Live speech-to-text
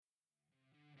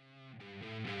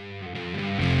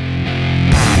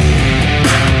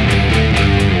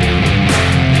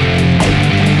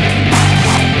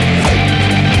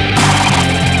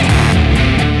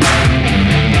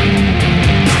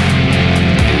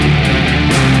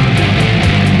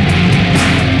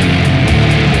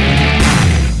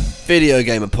Video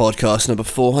Gamer Podcast number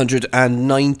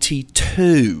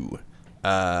 492.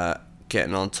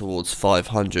 Getting on towards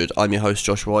 500. I'm your host,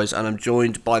 Josh Wise, and I'm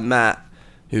joined by Matt,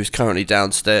 who's currently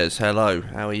downstairs. Hello,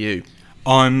 how are you?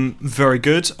 I'm very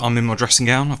good. I'm in my dressing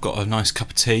gown. I've got a nice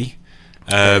cup of tea.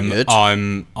 Good.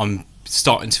 I'm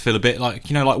starting to feel a bit like,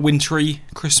 like wintry,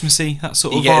 Christmassy, that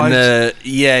sort of You're vibe.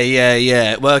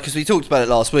 Yeah. Well, because we talked about it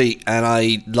last week,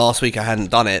 and last week I hadn't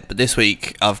done it, but this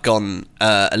week I've gone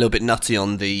a little bit nutty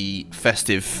on the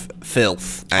festive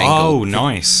filth angle. Oh,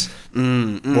 nice.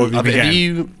 What have you been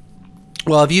getting?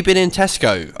 Have you been in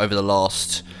Tesco over the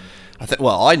last?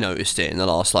 I noticed it in the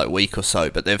last week or so,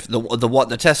 but the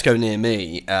Tesco near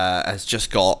me has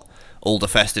just got all the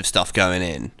festive stuff going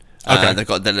in. Okay. They've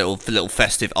got the little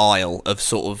festive aisle of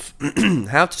sort of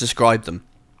how to describe them.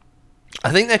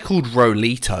 I think they're called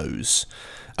Rolitos.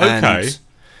 Okay. And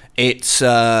it's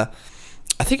I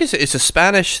think it's a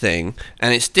Spanish thing,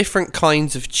 and it's different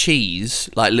kinds of cheese,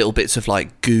 like little bits of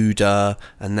Gouda,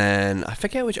 and then I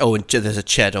forget which. Oh, and there's a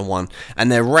cheddar one,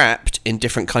 and they're wrapped in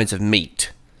different kinds of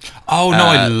meat. Oh no,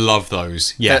 I love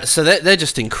those. Yeah. So they're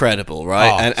just incredible,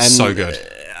 right? Oh, and so good.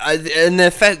 And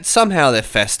they're somehow they're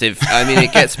festive. I mean,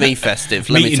 it gets me festive.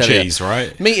 Meat and cheese,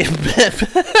 right? Meat and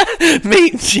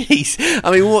cheese. I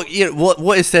mean,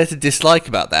 what is there to dislike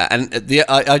about that? And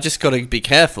I just got to be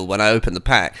careful when I open the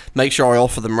pack. Make sure I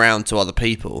offer them round to other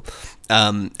people.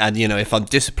 And if I'm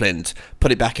disciplined,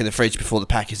 put it back in the fridge before the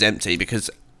pack is empty, because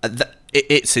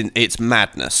it's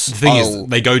madness. The thing is,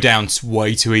 they go down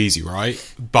way too easy, right?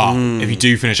 But if you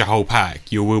do finish a whole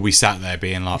pack, you will be sat there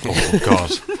being like, "Oh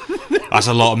God, that's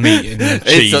a lot of meat and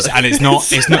cheese." And it's not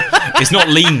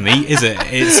lean meat, is it?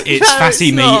 It's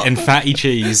fatty meat and fatty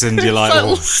cheese, and you're like,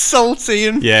 "Oh, salty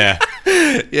and yeah."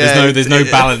 There's no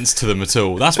balance to them at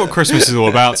all. That's what Christmas is all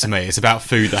about to me. It's about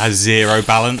food that has zero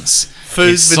balance.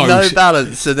 Food with no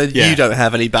balance, and then you don't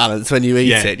have any balance when you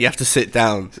eat it. You have to sit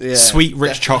down. Yeah. Sweet,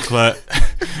 rich chocolate,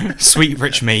 sweet,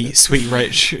 rich meat, sweet,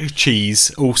 rich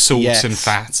cheese, all salt and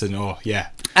fat, and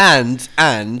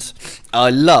And I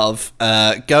love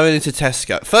going into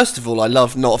Tesco. First of all, I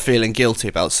love not feeling guilty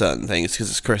about certain things because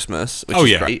it's Christmas, which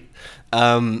is great.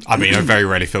 I mean, I very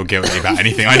rarely feel guilty about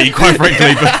anything I eat, quite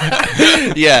frankly.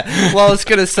 But yeah, well, I was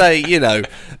going to say,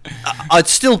 I'd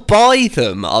still buy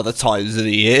them other times of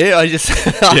the year. I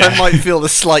might feel the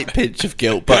slight pinch of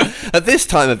guilt, but at this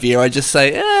time of year, I just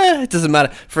say, it doesn't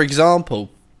matter. For example,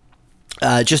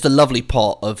 just a lovely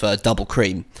pot of double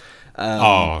cream.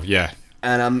 Oh, yeah.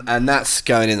 And that's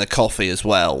going in the coffee as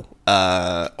well,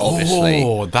 obviously.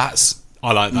 Oh,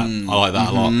 I like that. I like that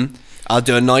a lot. I'll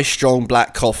do a nice strong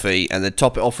black coffee and then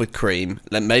top it off with cream.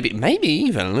 Then maybe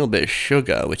even a little bit of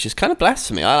sugar, which is kind of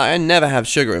blasphemy. I never have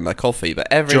sugar in my coffee, but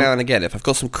every now and again, if I've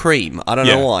got some cream, I don't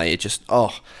know why, it just, Do you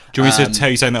want me to tell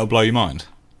you something that'll blow your mind?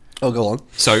 Oh, go on.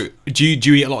 So, do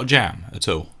you eat a lot of jam at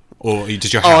all? Or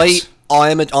does your house...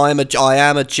 I am a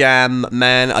jam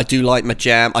man. I do like my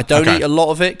jam. I don't eat a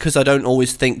lot of it because I don't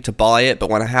always think to buy it, but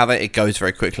when I have it, it goes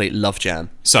very quickly. Love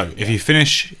jam. So, if you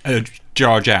finish a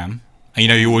jar of jam, and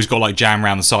you always got jam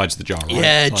around the sides of the jar, right?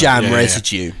 Yeah, jam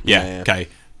residue. Yeah, okay.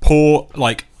 Pour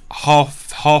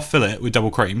half fill it with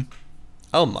double cream.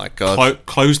 Oh my God.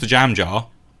 Close the jam jar.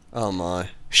 Oh my.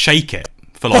 Shake it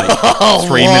for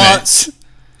 3 minutes.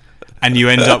 And you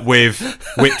end up with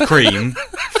whipped cream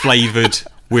flavoured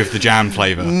with the jam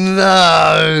flavour.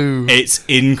 No! It's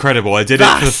incredible. I did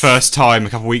it for the first time a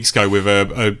couple of weeks ago with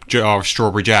a jar of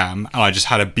strawberry jam, and I just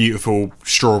had a beautiful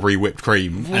strawberry whipped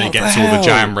cream, and it gets all the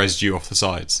jam residue off the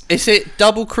sides. Is it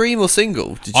double cream or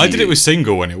single? I did it with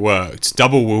single and it worked.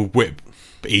 Double will whip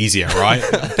easier, right?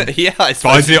 Yeah, but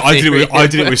I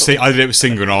did it with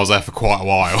single, and I was there for quite a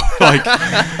while.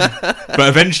 But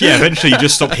eventually you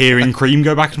just stop hearing cream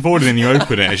go back and forward, and then you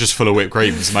open it, it's just full of whipped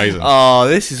cream. It's amazing. Oh,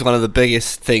 this is one of the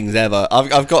biggest things ever.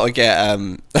 I've got to get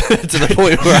to the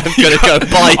point where I'm going to go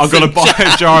buy. I've got to buy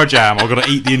a jar of jam. I've got to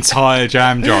eat the entire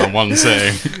jam jar in one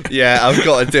sitting. Yeah, I've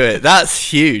got to do it.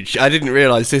 That's huge. I didn't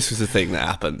realise this was a thing that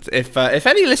happened. If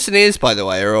any listeners, by the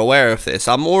way, are aware of this,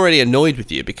 I'm already annoyed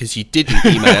with you because you didn't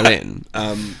email in.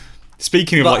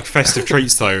 Speaking of festive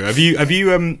treats, though, have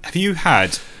you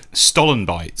had Stollen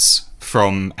bites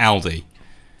from Aldi?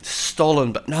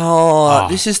 Stollen, but no.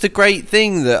 This is the great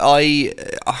thing that I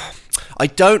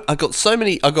don't. I got so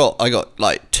many. I got 2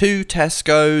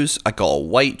 Tesco's. I got a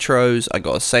Waitrose. I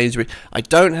got a Sainsbury's. I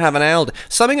don't have an Aldi.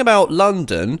 Something about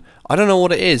London. I don't know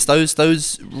what it is.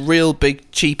 Those real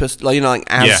big cheaper, like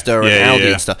Asda and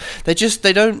Aldi and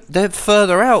stuff. They're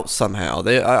further out somehow.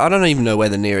 I don't even know where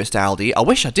the nearest Aldi. I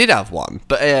wish I did have one,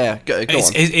 but go on.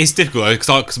 It's difficult because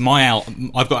I've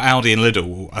got Aldi and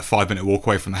Lidl a 5-minute walk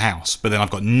away from the house, but then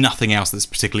I've got nothing else that's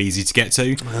particularly easy to get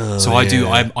to.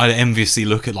 I enviously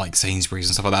look at like Sainsbury's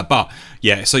and stuff like that. But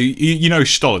yeah, so you know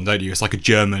Stollen, don't you? It's like a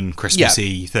German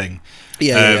Christmassy thing.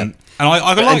 Yeah. And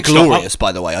I like glorious,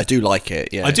 by the way. I do like it.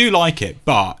 Yeah, I do like it,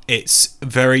 but it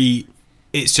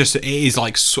is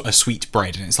like a sweet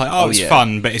bread, and it's like it's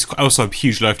fun, but it's also a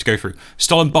huge loaf to go through.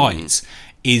 Stollen Bites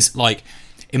is like,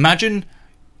 imagine,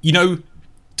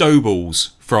 dough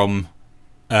balls from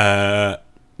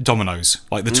Domino's,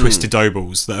 like the twisted dough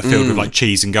balls that are filled with like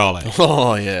cheese and garlic.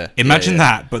 Oh yeah. Imagine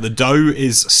that, but the dough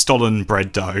is Stollen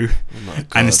bread dough,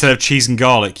 and instead of cheese and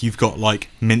garlic, you've got like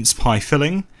mince pie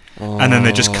filling. And then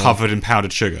they're just covered in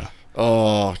powdered sugar.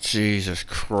 Oh, Jesus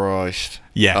Christ.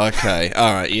 Yeah. Okay.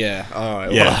 All right. Yeah. All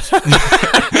right. Yeah.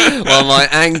 Well, my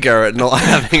anger at not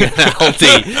having an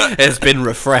Aldi has been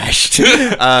refreshed.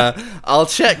 I'll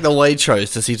check the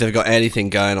Waitrose to see if they've got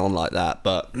anything going on like that.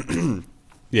 But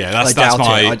yeah, that's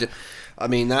my. I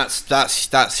mean,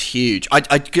 that's huge.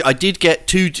 I did get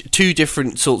two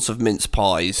different sorts of mince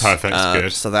pies. Perfect.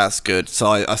 Good. So that's good.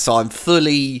 So I'm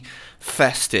fully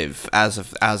festive as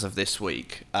of this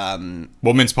week.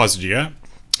 What mince pies did you get?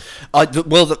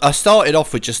 I started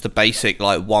off with just the basic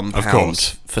like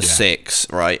 £1 for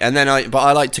 6, right? And then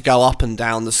I like to go up and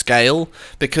down the scale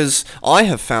because I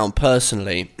have found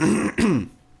personally that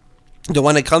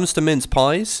when it comes to mince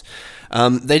pies,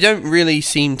 they don't really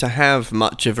seem to have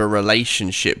much of a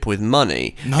relationship with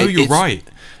money. No, you're right.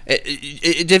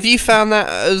 Have you found that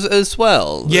as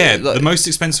well? Yeah, the most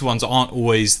expensive ones aren't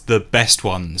always the best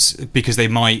ones because they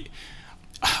might.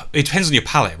 It depends on your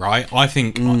palate, right? I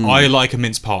think I like a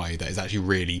mince pie that is actually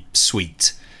really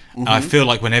sweet. And I feel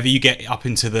like whenever you get up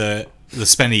into the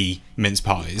spenny mince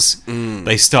pies,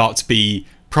 they start to be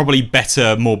probably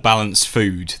better, more balanced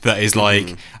food that is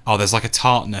like, there's like a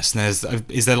tartness, and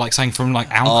is there like something from like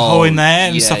alcohol in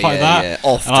there and stuff like that? Yeah.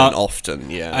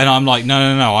 Often, yeah. And I'm like, no,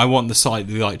 I want the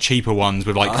slightly like cheaper ones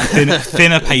with like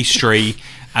thinner pastry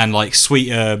and like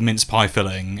sweeter mince pie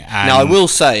filling. And now I will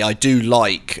say I do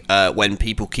like when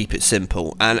people keep it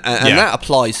simple, and that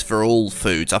applies for all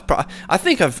foods. I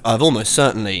think I've almost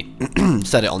certainly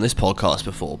said it on this podcast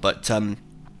before, but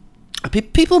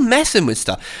people messing with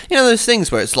stuff. You know those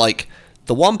things where it's like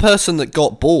the one person that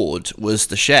got bored was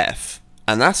the chef,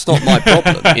 and that's not my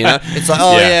problem. It's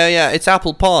like it's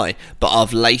apple pie, but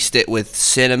I've laced it with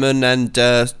cinnamon and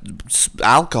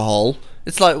alcohol.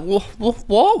 It's like, what?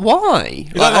 Why?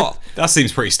 That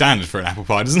seems pretty standard for an apple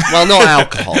pie, doesn't it? Well, not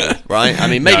alcohol, right? I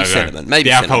mean, maybe cinnamon. Maybe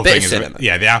the alcohol cinnamon.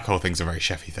 thing the alcohol thing's a very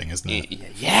chefy thing, isn't it?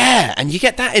 Yeah, and you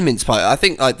get that in mince pie. I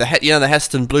think like the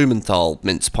Heston Blumenthal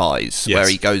mince pies, where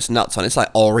he goes nuts on. It's like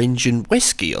orange and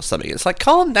whiskey or something. It's like,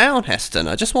 calm down, Heston.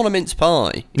 I just want a mince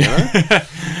pie.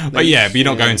 But you're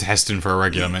not going to Heston for a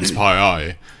regular mince pie, are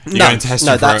you? You're going to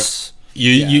Heston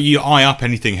You eye up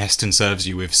anything Heston serves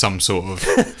you with some sort of.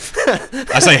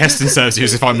 I say Heston serves you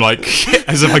as if I'm like,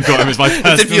 as if I got him as my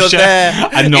personal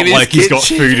chef, and not like he's got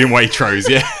food in Waitrose.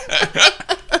 Yeah.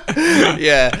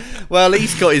 Yeah. Well,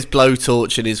 he's got his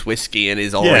blowtorch and his whiskey and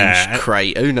his orange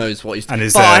crate. Who knows what he's doing?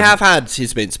 But I have had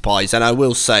his mince pies, and I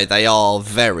will say they are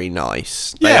very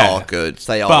nice. They are good.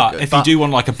 But if you do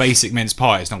want like a basic mince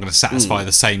pie, it's not going to satisfy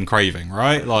the same craving,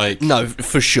 right? Like no,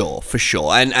 for sure.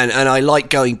 And I like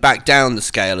going back down the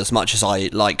scale as much as I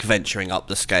like venturing up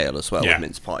the scale as well with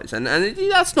mince pies. And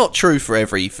that's not true for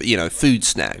every food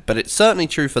snack, but it's certainly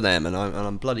true for them, and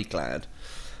I'm bloody glad.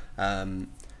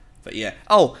 But yeah.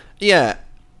 Oh yeah.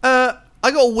 I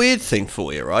got a weird thing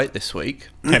for you, right, this week.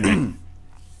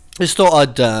 Just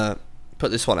thought I'd put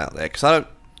this one out there, because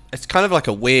it's kind of like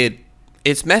a weird...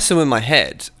 It's messing with my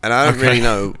head, and I don't really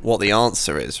know what the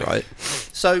answer is, right?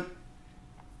 So,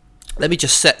 let me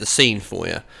just set the scene for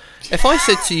you. If I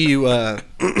said to you,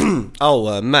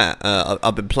 Matt,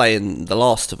 I've been playing The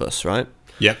Last of Us, right?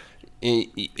 Yep.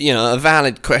 A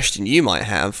valid question you might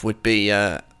have would be...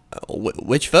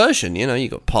 which version? You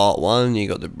got part 1, you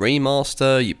got the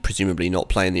remaster. You're presumably not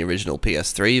playing the original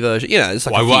PS3 version. It's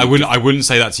like I wouldn't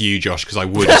say that to you, Josh, because I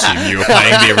would assume you were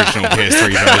playing the original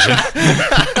PS3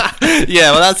 version.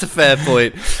 Yeah, well, that's a fair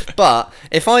point. But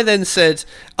if I then said,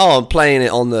 I'm playing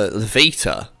it on the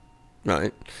Vita,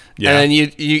 right? Yeah. And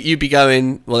you'd be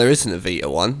going, well, there isn't a Vita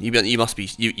one. You must be.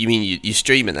 You mean you're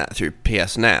streaming that through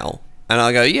PS Now? And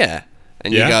I go, yeah.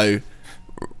 And you go,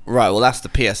 right, well, that's the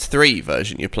PS3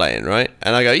 version you're playing, right?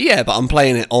 And I go, yeah, but I'm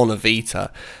playing it on a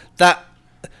Vita.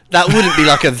 That wouldn't be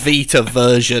like a Vita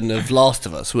version of Last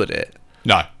of Us, would it?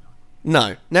 No.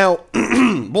 No. Now,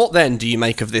 what then do you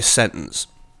make of this sentence?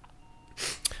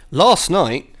 Last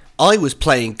night, I was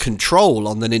playing Control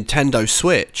on the Nintendo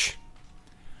Switch.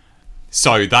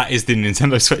 So, that is the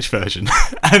Nintendo Switch version.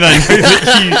 And I know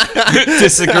that you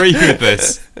disagree with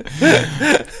this.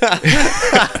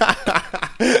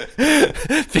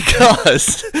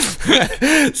 Because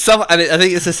and I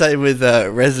think it's the same with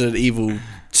Resident Evil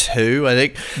 2, I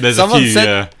think. There's someone a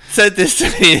few, said this to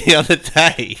me the other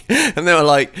day, and they were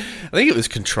like, I think it was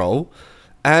Control,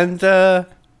 and I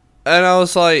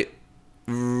was like,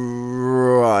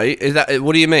 right, is that,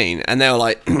 what do you mean? And they were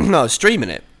like, no, I was streaming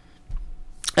it.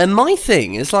 And my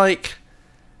thing is like,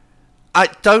 I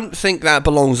don't think that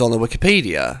belongs on the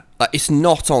Wikipedia. Like, it's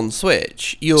not on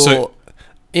Switch.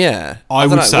 Yeah. I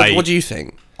would say. What do you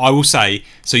think? I will say,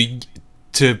 so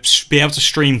to be able to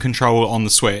stream Control on the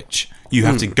Switch, you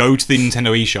have to go to the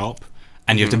Nintendo eShop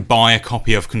and you have to buy a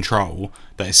copy of Control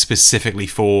that is specifically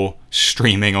for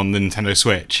streaming on the Nintendo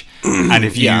Switch. And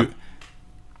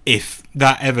if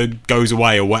that ever goes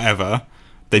away or whatever,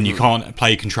 then you can't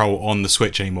play Control on the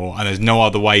Switch anymore, and there's no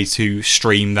other way to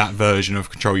stream that version of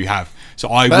Control you have. So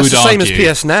I would argue... That's the same as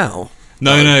PS Now.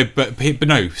 No, but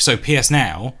no. So PS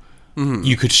Now,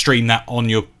 you could stream that on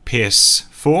your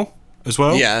PS4 as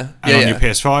well, and on your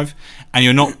PS5, and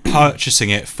you're not purchasing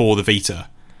it for the Vita.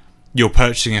 You're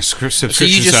purchasing a subscription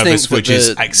service which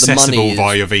is accessible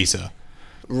via your Vita.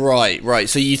 Right.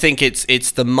 So you think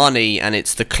it's the money and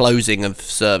it's the closing of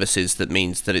services that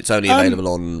means that it's only available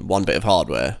on one bit of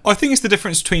hardware? I think it's the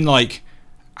difference between like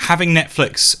having the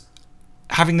Netflix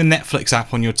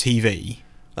app on your TV,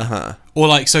 or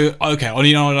like on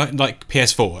like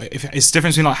PS4. If it's the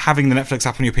difference between like having the Netflix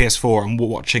app on your PS4 and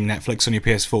watching Netflix on your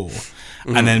PS4,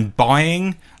 and then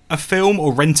buying a film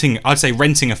or renting a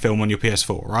film on your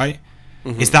PS4, right?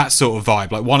 Is that sort of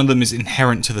vibe. Like one of them is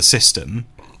inherent to the system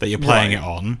that you're playing it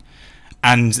on,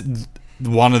 and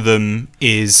one of them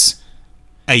is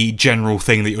a general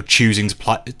thing that you're choosing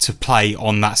to play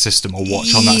on that system or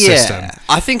watch on that system.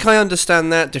 I think I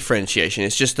understand that differentiation.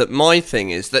 It's just that my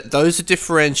thing is that those are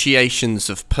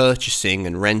differentiations of purchasing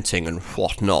and renting and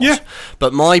whatnot. Yeah.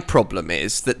 But my problem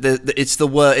is that it's the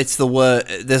word.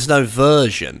 There's no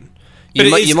version.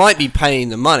 You might be paying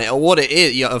the money, or what it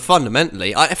is.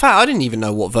 Fundamentally, in fact, I didn't even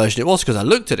know what version it was because I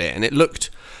looked at it and it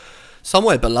looked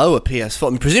somewhere below a PS4. I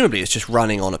mean, presumably it's just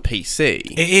running on a PC.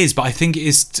 It is, but I think it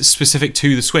is specific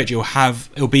to the Switch.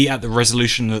 It'll be at the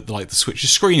resolution that like the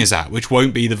Switch's screen is at, which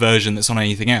won't be the version that's on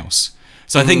anything else.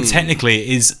 So I think technically it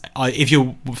is. If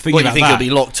you're thinking about that, it'll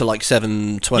be locked to like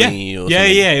 720 or something?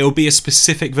 Yeah. It'll be a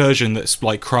specific version that's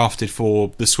like crafted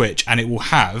for the Switch, and it will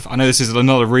have. I know this is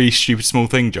another really stupid small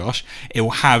thing, Josh. It will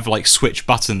have like Switch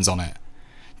buttons on it.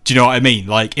 Do you know what I mean?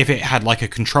 Like if it had like a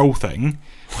control thing,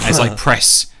 it's like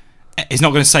press. It's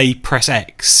not going to say press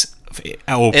X.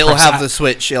 It'll have the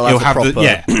Switch. It'll have the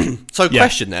proper. So,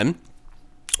 question then: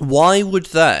 why would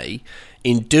they,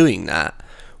 in doing that,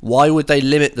 why would they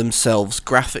limit themselves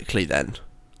graphically then?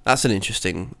 That's an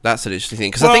interesting thing,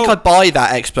 because I think I buy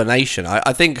that explanation.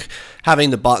 I think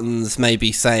having the buttons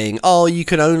maybe saying, oh, you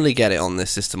can only get it on this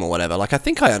system or whatever, like I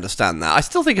think I understand that. I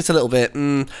still think it's a little bit,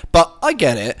 but I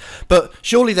get it. But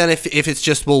surely then if it's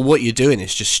just, well, what you're doing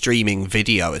is just streaming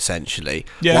video essentially,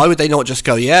 why would they not just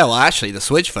go, actually the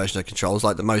Switch version of Control is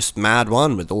like the most mad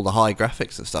one with all the high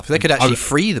graphics and stuff. They could actually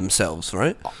free themselves,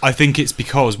 right? I think it's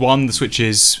because, one, the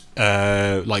Switch's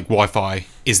like Wi-Fi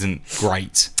isn't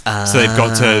great, so they've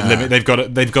got to limit.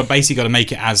 They've got basically got to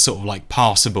make it as sort of like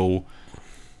passable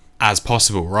as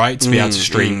possible, right? To be able to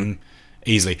stream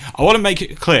easily. I want to make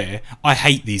it clear, I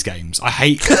hate these games. I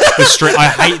hate I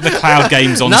hate the cloud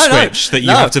games on Switch that you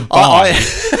have to buy.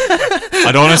 I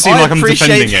don't want to seem like I'm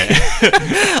defending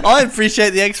it. I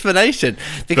appreciate the explanation,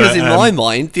 because in my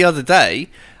mind the other day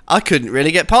I couldn't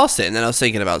really get past it, and then I was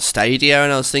thinking about Stadia,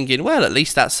 and I was thinking, well, at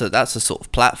least that's a sort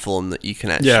of platform that you can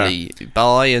actually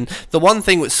buy. And the one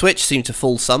thing with Switch seemed to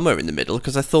fall somewhere in the middle,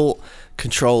 because I thought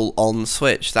Control on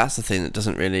Switch, that's the thing that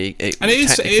doesn't really it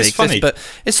is funny, but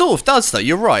it sort of does though.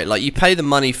 You're right, like you pay the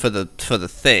money for the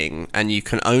thing, and you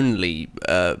can only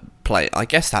play. I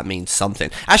guess that means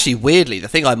something. Actually, weirdly, the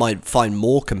thing I might find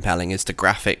more compelling is the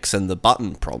graphics and the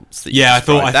button prompts. I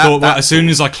thought that as soon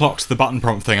as I clocked the button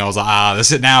prompt thing, I was like,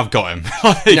 that's it. Now I've got him.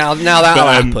 now that'll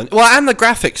happen. Well, and the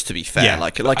graphics, to be fair,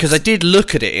 like because I did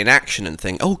look at it in action and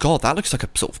think, oh god, that looks like a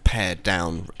sort of pared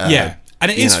down. And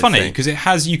it is funny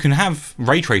because you can have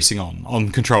ray tracing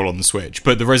on Control on the Switch,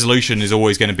 but the resolution is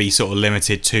always going to be sort of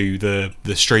limited to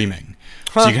the streaming.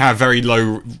 So you can have very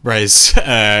low res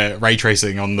ray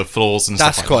tracing on the floors and stuff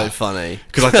like that. That's quite funny.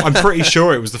 Because I'm pretty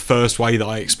sure it was the first way that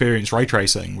I experienced ray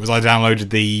tracing. Was I downloaded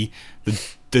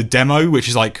the demo, which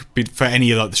is like for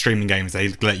any of like the streaming games, they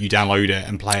let you download it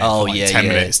and play it for like 10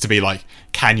 minutes to be like,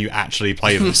 can you actually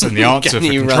play this? And the answer for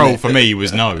Control for me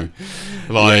was no.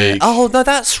 Like, oh no,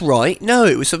 that's right. No,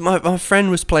 it was my friend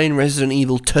was playing Resident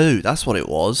Evil 2. That's what it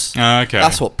was. Okay,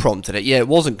 that's what prompted it. Yeah, it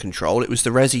wasn't Control. It was the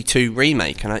Resi 2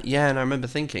 remake. And I remember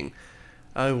thinking,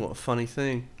 oh, what a funny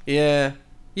thing. Yeah.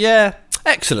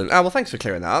 Excellent. Oh well, thanks for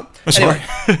clearing that up. That's anyway,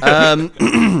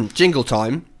 right. Jingle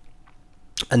time.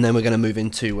 And then we're going to move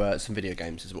into some video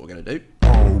games, is what we're going to do.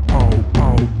 Oh,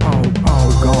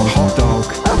 God, hot dog.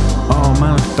 Oh,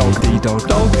 man, dog, D-dog.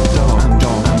 Dog, dog,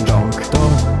 dog.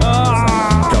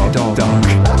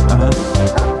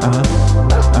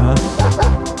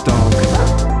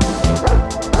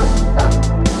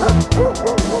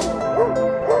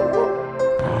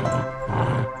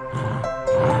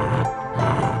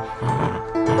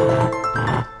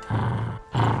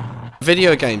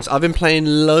 Video games. I've been playing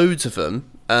loads of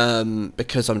them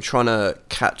because I'm trying to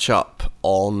catch up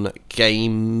on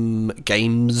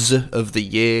games of the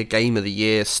year, game of the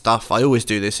year stuff. I always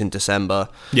do this in December.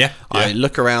 Yeah. I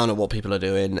look around at what people are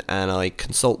doing and I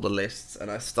consult the lists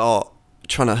and I start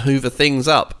trying to hoover things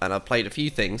up. And I've played a few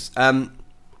things.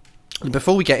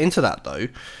 Before we get into that though,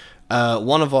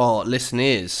 one of our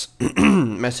listeners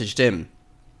messaged him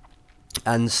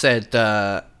and said,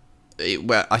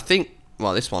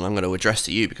 this one I'm going to address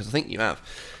to you because I think you have.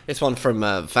 This one from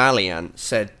Valiant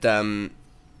said,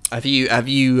 "Have you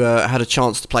had a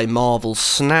chance to play Marvel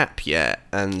Snap yet?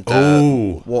 And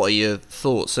what are your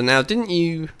thoughts?" And now, didn't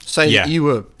you say that you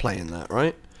were playing that,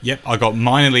 right? Yep, I got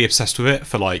minorly obsessed with it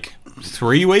for like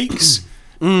 3 weeks.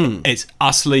 It's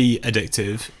utterly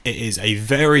addictive. It is a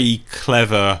very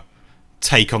clever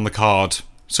take on the card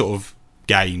sort of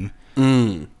game.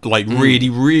 Like really,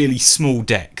 really small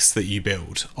decks that you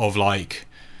build of like,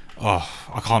 I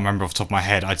can't remember off the top of my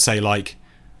head. I'd say like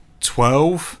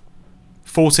 12,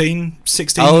 14,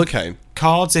 16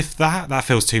 cards, if that. That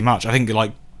feels too much. I think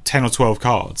like 10 or 12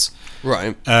 cards.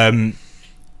 Right. And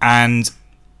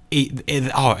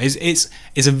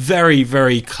it's a very,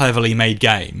 very cleverly made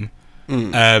game.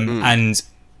 And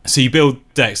so you build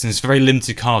decks and it's very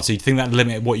limited cards, so you'd think that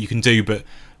limit what you can do, but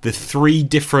the 3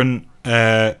 different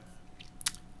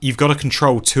you've got to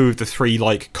control 2 of the 3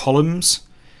 like columns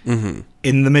in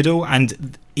the middle,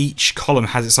 and each column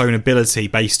has its own ability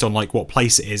based on like what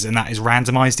place it is, and that is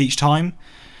randomized each time.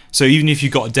 So even if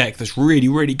you've got a deck that's really,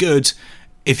 really good,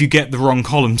 if you get the wrong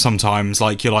column sometimes,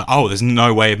 like you're like, oh, there's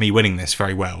no way of me winning this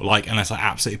very well, like unless I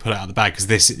absolutely pull it out of the bag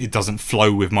because it doesn't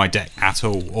flow with my deck at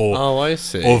all, or I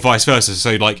see, or vice versa.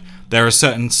 So like there are a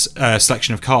certain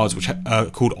selection of cards which are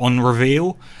called on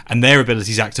reveal, and their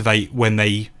abilities activate when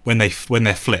they're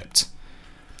flipped.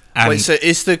 And wait, so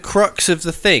is the crux of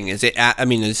the thing? Is it? I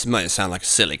mean, this might sound like a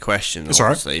silly question,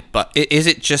 obviously, right, but is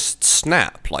it just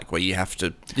Snap, like where you have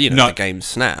to, the game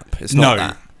Snap? It's not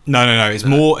that. No.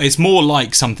 It's more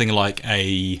like something like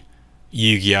a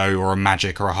Yu-Gi-Oh or a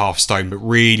Magic or a Hearthstone, but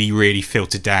really, really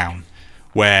filtered down.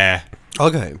 Where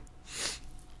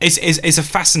it's a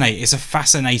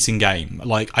fascinating game.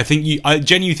 Like I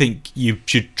genuinely think you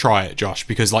should try it, Josh,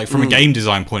 because like from a game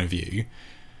design point of view,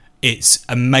 it's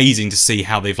amazing to see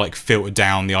how they've like filtered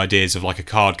down the ideas of like a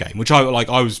card game. Which I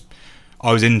was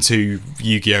into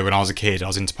Yu-Gi-Oh when I was a kid. I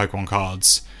was into Pokemon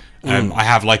cards. I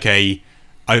have like I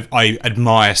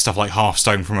admire stuff like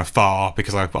Hearthstone from afar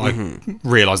because I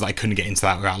realised that I couldn't get into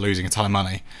that without losing a ton of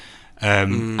money.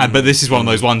 But this is one of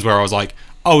those ones where I was like,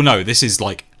 oh no, this is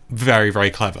like very,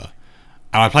 very clever.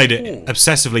 And I played it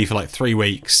obsessively for like 3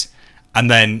 weeks,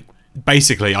 and then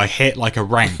basically I hit like a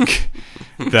rank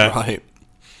that right.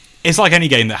 It's like any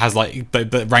game that has like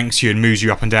that ranks you and moves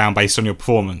you up and down based on your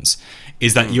performance,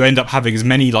 is that you end up having as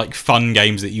many like fun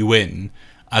games that you win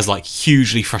as like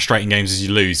hugely frustrating games as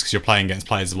you lose because you're playing against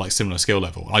players of like similar skill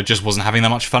level. I just wasn't having that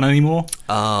much fun anymore.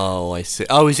 Oh, I see.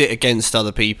 Oh, is it against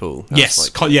other people? Yes,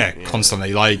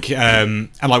 constantly. Like, and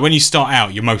like when you start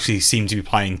out, you mostly seem to be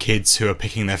playing kids who are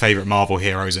picking their favourite Marvel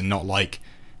heroes and not like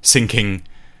syncing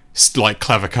like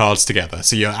clever cards together.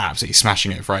 So you're absolutely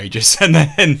smashing it for ages, and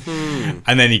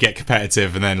then you get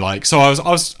competitive, and then like so I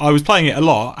was playing it a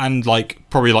lot, and like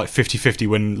probably like 50-50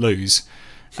 win lose,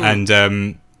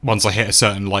 and once I hit a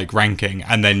certain like ranking,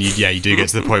 and then you do get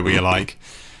to the point where you're like,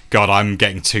 God, I'm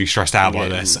getting too stressed out by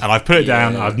this, and I've put it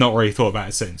down. I've not really thought about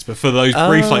it since, but for those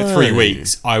brief like 3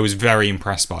 weeks, I was very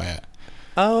impressed by it.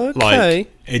 Oh, okay.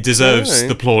 Like it deserves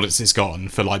the plaudits it's gotten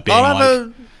for like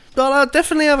being but I'll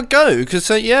definitely have a go because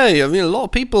yeah, I mean a lot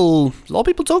of people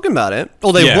talking about it,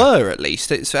 or they were at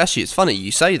least. It's funny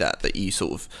you say that you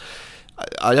sort of.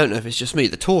 I don't know if it's just me.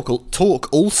 The talk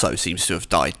also seems to have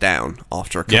died down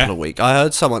after a couple of weeks. I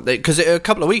heard someone because a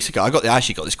couple of weeks ago I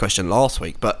actually got this question last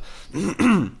week, but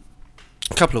a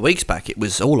couple of weeks back it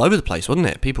was all over the place, wasn't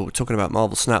it? People were talking about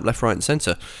Marvel Snap left, right, and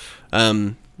centre.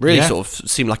 Really sort of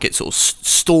seemed like it sort of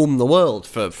stormed the world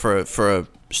for a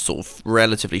sort of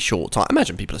relatively short time. I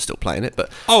imagine people are still playing it,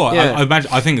 but I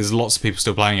imagine. I think there's lots of people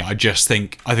still playing it. I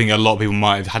think a lot of people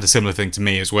might have had a similar thing to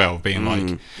me as well, being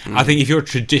I think if you're a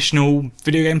traditional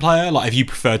video game player, like if you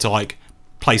prefer to like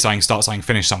play something, start something,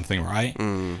 finish something, right?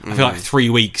 I feel like 3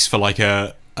 weeks for like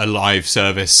a live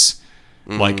service.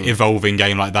 Like evolving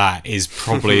game like that is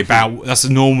probably about that's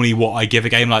normally what I give a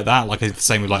game like that. Like I did the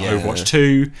same with like Overwatch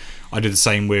 2. I did the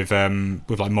same with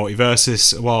like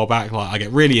Multiversus a while back. Like I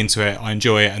get really into it, I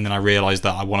enjoy it, and then I realise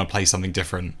that I want to play something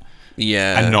different.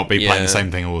 And not be playing the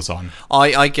same thing all the time.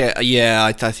 I get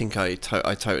I think I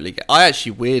totally get. I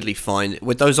actually weirdly find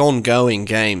with those ongoing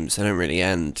games, they don't really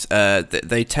end.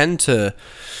 They tend to.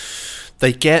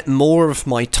 They get more of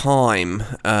my time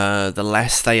the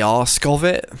less they ask of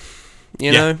it.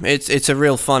 You know, it's a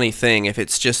real funny thing if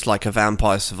it's just like a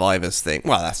Vampire Survivors thing.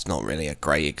 Well, that's not really a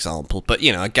great example, but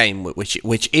you know, a game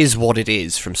which is what it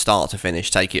is from start to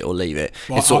finish, take it or leave it.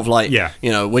 Well, it's sort of like,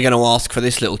 you know, we're going to ask for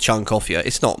this little chunk off you.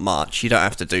 It's not much. You don't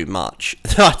have to do much.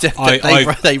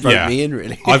 They wrote me in,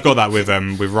 really. I've got that with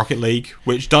Rocket League,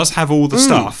 which does have all the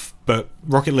stuff. But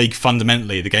Rocket League,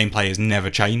 fundamentally, the gameplay has never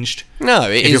changed. No,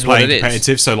 it is what it is. If you're playing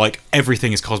competitive, so like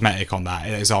everything is cosmetic on that.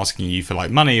 It is asking you for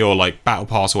like money or like battle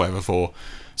pass or whatever for.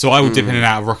 So I will dip in and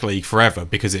out of Rocket League forever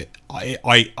because if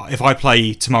I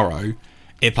play tomorrow,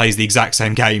 it plays the exact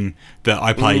same game that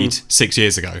I played 6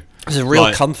 years ago. There's a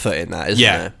real comfort in that, isn't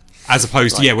there? As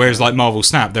opposed to whereas like Marvel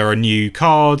Snap, there are new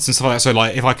cards and stuff like that. So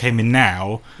like if I came in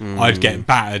now, I'd get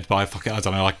battered by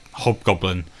like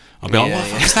Hobgoblin. I'll be like, what the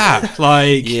fuck is that?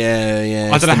 Like,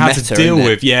 I don't know how to deal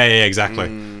with. Yeah,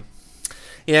 exactly.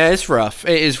 Yeah, it's rough.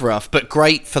 It is rough, but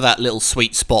great for that little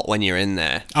sweet spot when you're in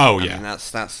there. Oh, I mean,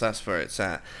 that's where it's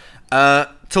at.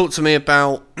 Talk to me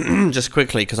about just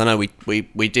quickly because I know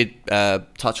we did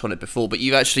touch on it before, but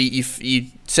you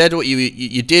said what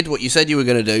you did what you said you were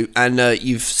going to do, and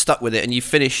you've stuck with it, and you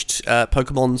finished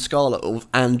Pokemon Scarlet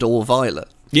or Violet.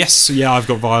 Yes, I've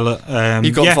got Violet.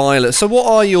 You've got Violet. So what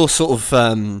are your sort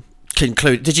of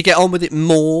conclude? Did you get on with it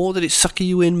more? Did it sucker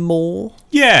you in more?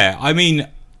 Yeah, I mean,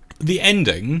 the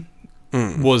ending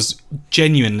was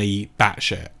genuinely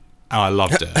batshit, and I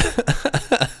loved it.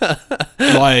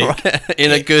 Like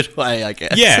in a good way, I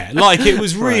guess. Yeah, like it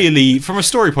was really from a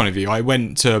story point of view. I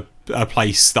went to a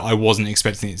place that I wasn't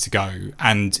expecting it to go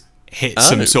and hit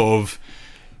some sort of.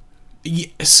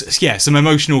 Some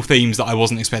emotional themes that I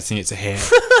wasn't expecting it to hit,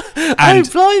 and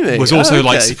was also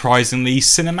like surprisingly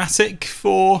cinematic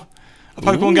for a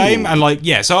Pokemon game, and like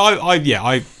so I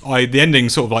the ending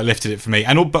sort of like lifted it for me,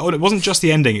 but it wasn't just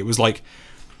the ending; it was like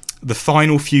the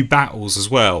final few battles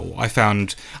as well. I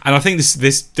found, and I think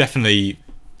this definitely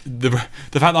the fact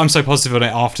that I'm so positive on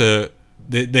it after.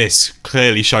 This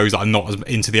clearly shows that I'm not as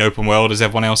into the open world as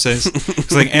everyone else is.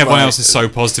 Because I think everyone else is so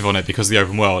positive on it because of the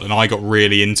open world, and I got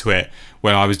really into it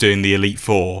when I was doing the Elite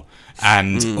Four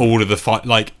and all of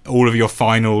the all of your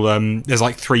final. There's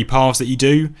like 3 paths that you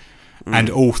do, and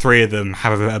all 3 of them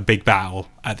have a big battle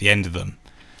at the end of them.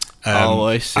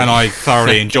 I see. And I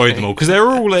thoroughly enjoyed them all because they're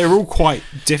all quite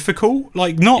difficult.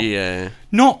 Like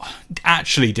not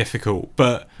actually difficult,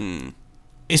 but.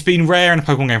 It's been rare in a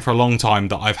Pokemon game for a long time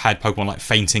that I've had Pokemon like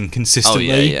fainting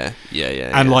consistently.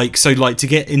 And like to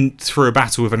get in through a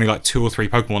battle with only like 2 or 3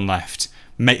 Pokemon left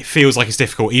feels like it's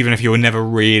difficult, even if you were never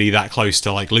really that close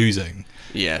to like losing.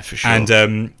 Yeah, for sure. And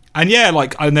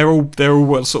they're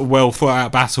all sort of well thought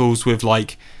out battles with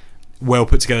like well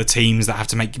put together teams that have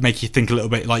to make you think a little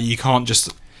bit. Like you can't just.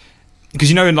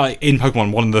 Because in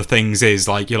Pokemon, one of the things is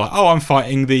like you're like, I'm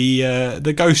fighting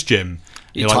the Ghost Gym.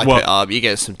 You type it up, you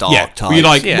get some dark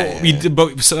types.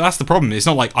 But so that's the problem. It's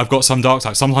not like I've got some dark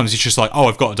type. Sometimes it's just like,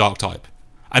 I've got a dark type,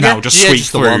 and that will just sweep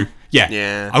through.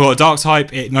 I've got a dark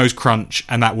type. It knows Crunch,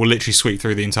 and that will literally sweep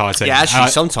through the entire thing. Yeah, actually,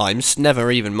 sometimes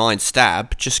never even mind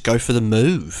stab. Just go for the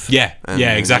move.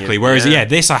 Exactly. Whereas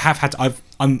this I've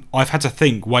had to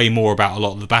think way more about a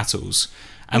lot of the battles.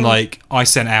 And like I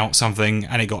sent out something,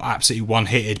 and it got absolutely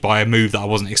one-hitted by a move that I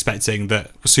wasn't expecting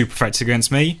that was super effective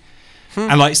against me.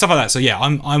 And like stuff like that. So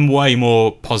I'm way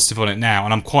more positive on it now,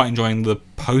 and I'm quite enjoying the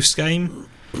post game.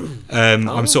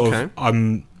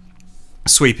 I'm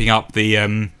sweeping up the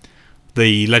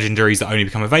legendaries that only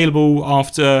become available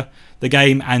after the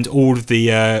game, and all of the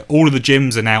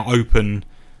gyms are now open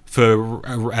for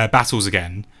battles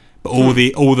again. But all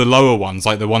the lower ones,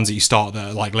 like the ones that you start that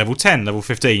are like level 10, level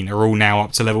 15, are all now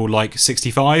up to level like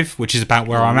 65, which is about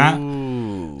where I'm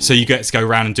at. So you get to go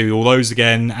around and do all those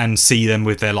again and see them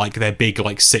with their big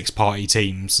like 6-party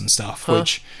teams and stuff.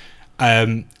 Which,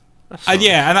 and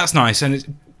that's nice.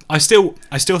 And I still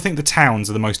think the towns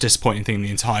are the most disappointing thing in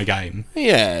the entire game.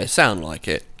 Yeah, sound like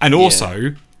it. And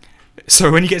also,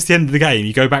 so when you get to the end of the game,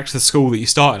 you go back to the school that you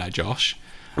started at, Josh.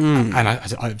 And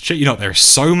I shit you not, there is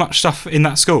so much stuff in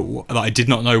that school that I did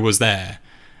not know was there,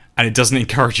 and it doesn't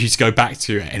encourage you to go back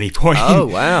to at any point. Oh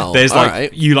wow! There's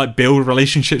you like build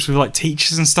relationships with like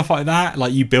teachers and stuff like that.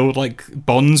 Like you build like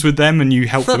bonds with them, and you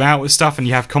help them out with stuff, and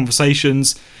you have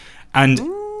conversations. And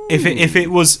if it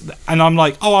was, and I'm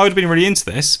like, oh, I would have been really into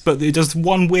this, but it does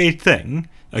one weird thing.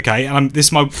 Okay, and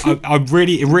it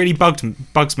really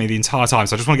bugs me the entire time.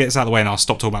 So I just want to get this out of the way, and I'll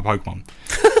stop talking about Pokemon.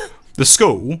 The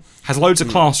school has loads of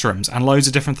classrooms and loads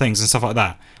of different things and stuff like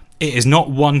that. It is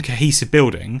not one cohesive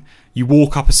building. You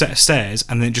walk up a set of stairs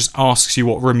and then it just asks you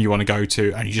what room you want to go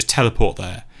to, and you just teleport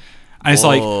there. And it's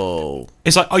like, oh,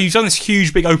 you've done this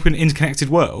huge, big, open, interconnected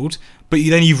world, but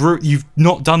then you've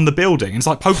not done the building. And it's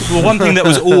like the one thing that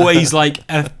was always like,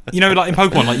 like in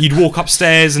Pokemon, like you'd walk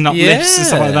upstairs and up lifts and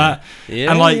stuff like that,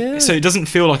 so it doesn't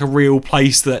feel like a real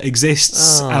place that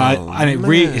exists.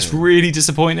 It's really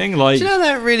disappointing. Like, do you know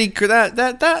that really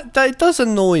that does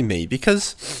annoy me,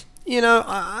 because I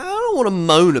don't want to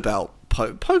moan about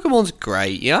Pokemon's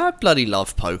great. Yeah, I bloody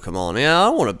love Pokemon. Yeah, I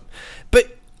want to,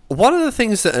 but one of the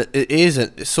things that is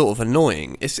sort of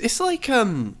annoying, it's like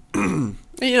a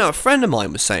friend of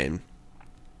mine was saying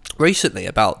recently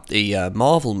about the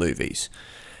Marvel movies,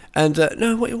 and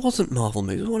no, it wasn't Marvel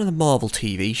movies, it was one of the Marvel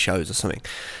TV shows or something.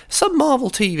 Some Marvel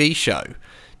TV show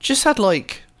just had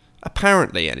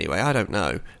apparently anyway, I don't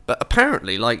know, but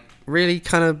apparently really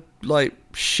kind of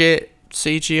shit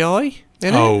CGI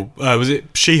in it. Was it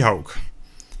She-Hulk?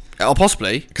 Oh,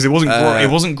 possibly, because it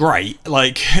wasn't great.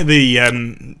 Like the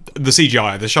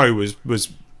CGI, the show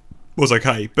was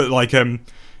okay, but the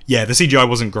CGI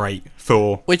wasn't great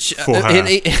for her.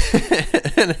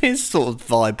 And his sort of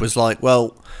vibe was like,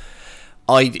 well,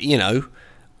 I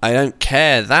don't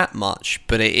care that much,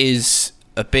 but it is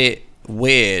a bit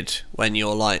weird when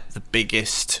you're like the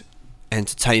biggest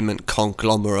entertainment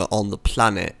conglomerate on the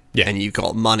planet. Yeah. And you've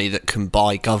got money that can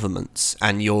buy governments,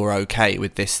 and you're okay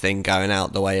with this thing going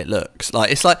out the way it looks.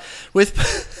 It's like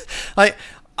with, I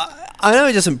know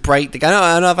it doesn't break the game,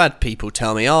 and I've had people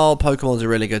tell me, "Oh, Pokemon's a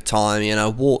really good time,"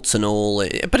 warts and all.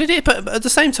 But at the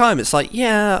same time, it's like,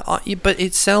 but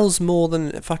it sells more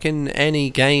than fucking any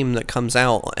game that comes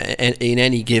out in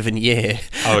any given year.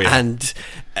 Oh yeah, and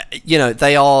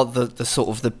they are the sort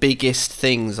of the biggest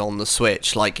things on the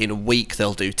Switch. Like in a week,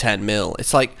 they'll do 10 mil.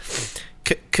 It's like,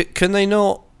 can they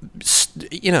not?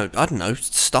 I don't know,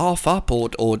 staff up or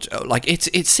like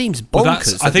it seems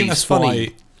bonkers. I think that's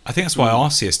funny. I think that's why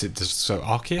Arceus did so.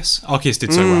 Arceus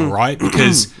did so well, right?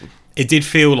 Because it did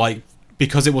feel like,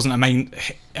 because it wasn't a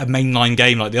mainline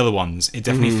game like the other ones, it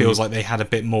definitely feels like they had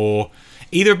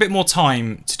either a bit more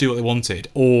time to do what they wanted,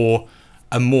 or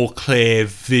a more clear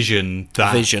vision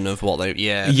of what they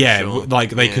sure.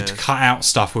 They could cut out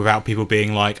stuff without people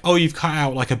being like, oh, you've cut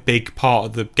out like a big part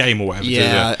of the game or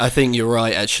whatever. I think you're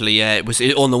right, actually. It was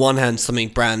on the one hand something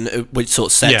brand which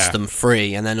sort of sets them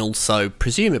free, and then also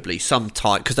presumably some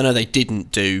time, because I know they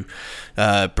didn't do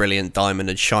Brilliant Diamond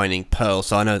and Shining Pearl,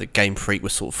 so I know that Game Freak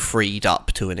was sort of freed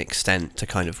up to an extent to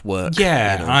kind of work.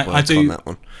 I do on that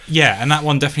one. Yeah, and that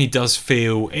one definitely does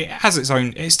feel, it has its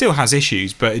own, it still has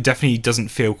issues, but it definitely doesn't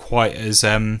feel quite as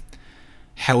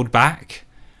held back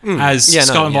as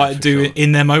Scarlet and Violet do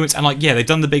in their moments. And they've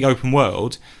done the big open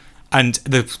world, and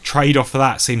the trade-off for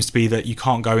that seems to be that you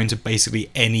can't go into basically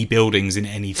any buildings in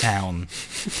any town,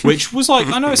 which was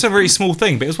I know it's a very small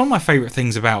thing, but it was one of my favourite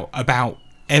things about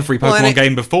every Pokemon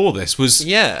game before this was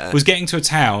getting to a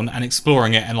town and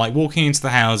exploring it, and walking into the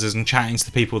houses and chatting to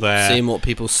the people there, seeing what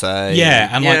people say.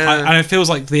 And it feels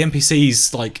like the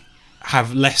NPCs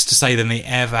have less to say than they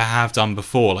ever have done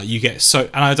before. You get and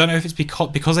I don't know if it's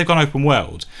because they've gone open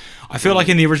world. I feel like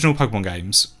in the original Pokemon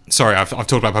games, sorry, I've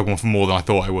talked about Pokemon for more than I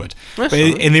thought I would. But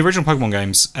in the original Pokemon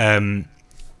games,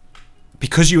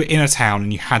 because you were in a town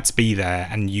and you had to be there,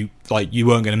 and you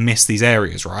weren't going to miss these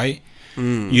areas, right?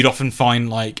 You'd often find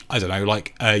talking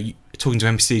to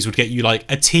NPCs would get you a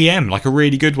TM, a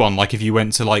really good one, if you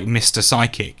went to Mr.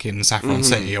 Psychic in Saffron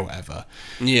City or whatever.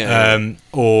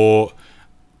 Or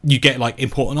you get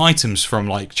important items from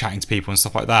chatting to people and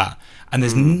stuff like that. And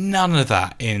there's none of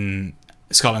that in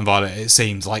Scarlet and Violet, it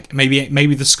seems like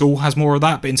maybe the school has more of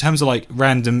that, but in terms of like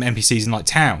random NPCs in like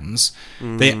towns,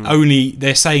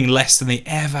 they're saying less than they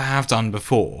ever have done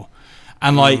before,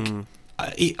 and like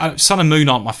Sun and Moon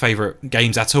aren't my favourite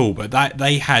games at all, but that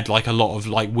they had like a lot of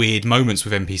like weird moments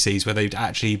with NPCs where they'd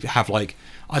actually have like,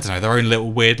 I don't know, their own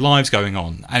little weird lives going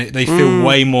on, and they feel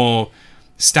way more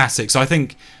static. So I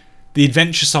think the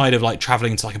adventure side of like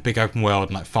traveling into like a big open world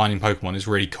and like finding Pokemon is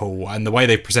really cool, and the way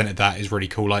they presented that is really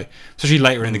cool. Like especially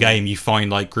later in the game, you find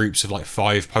like groups of like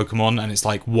 5 Pokemon, and it's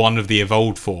like one of the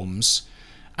evolved forms,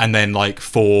 and then like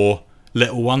 4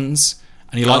 little ones,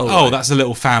 and you're like, that's a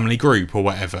little family group or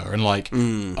whatever. And like,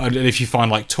 and if you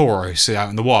find like Tauros out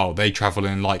in the wild, they travel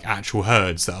in like actual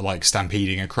herds that are like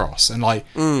stampeding across, and like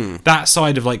that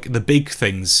side of like the big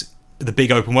things, the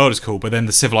big open world is cool, but then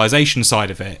the civilization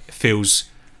side of it feels.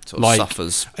 Like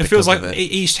suffers. It feels like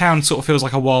each town sort of feels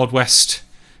like a Wild West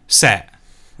set.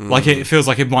 Like it feels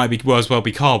like it might as well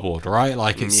be cardboard, right?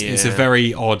 Like it's a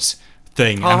very odd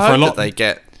thing. I hope that they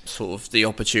get sort of the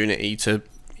opportunity to,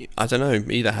 I don't know,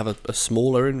 either have a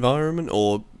smaller environment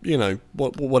or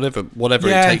whatever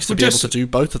it takes to be able to do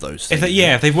both of those things.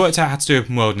 If they've worked out how to do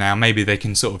open world now, maybe they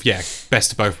can sort of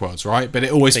best of both worlds, right? But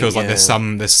it always feels like there's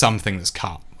something that's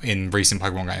cut in recent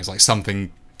Pokemon games, like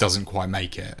something doesn't quite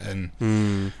make it, and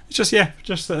it's just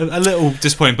a little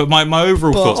disappointing. But my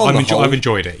overall thoughts, I've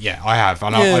enjoyed it. Yeah, I have,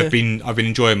 and I've been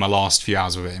enjoying my last few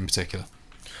hours with it in particular.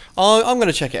 I'm going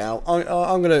to check it out.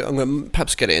 I'm going to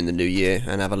perhaps get it in the new year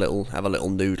and have a little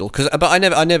noodle. But I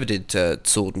never did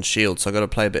Sword and Shield, so I've got to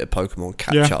play a bit of Pokemon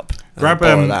catch up. Grab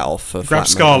that off. Grab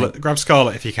Scarlet. Grab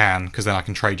Scarlet if you can, because then I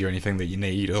can trade you anything that you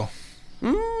need. Or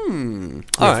all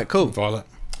right, cool. Violet.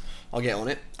 I'll get on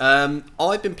it.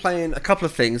 I've been playing a couple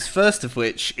of things. First of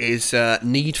which is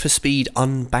Need for Speed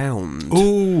Unbound.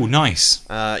 Ooh, nice.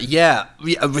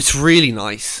 It's really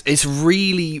nice. It's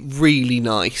really, really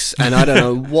nice. And I don't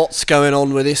know what's going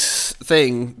on with this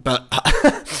thing, but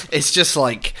it's just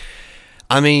like,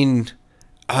 I mean,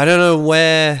 I don't know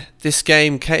where this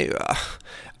game came.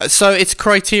 So it's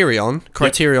Criterion.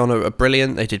 Criterion are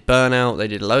brilliant. They did Burnout. They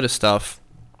did a load of stuff.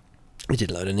 We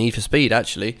did a load of Need for Speed,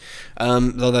 actually.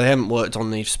 Though they haven't worked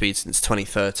on Need for Speed since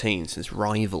 2013, since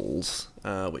Rivals,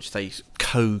 which they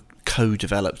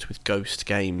co-developed with Ghost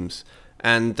Games.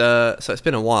 And so it's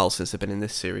been a while since they've been in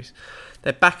this series.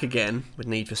 They're back again with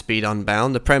Need for Speed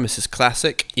Unbound. The premise is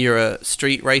classic. You're a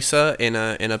street racer in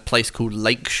a place called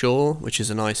Lakeshore, which is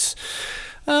a nice...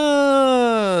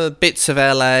 bits of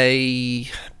LA,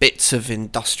 bits of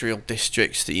industrial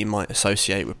districts that you might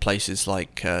associate with places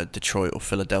like Detroit or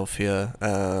Philadelphia.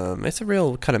 It's a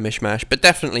real kind of mishmash, but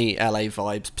definitely LA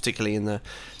vibes, particularly in the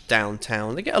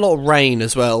downtown. They get a lot of rain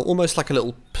as well, almost like a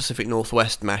little Pacific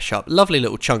Northwest mashup. Lovely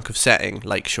little chunk of setting,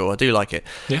 Lakeshore. I do like it.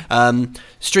 Yeah.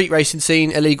 Street racing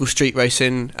scene, illegal street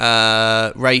racing.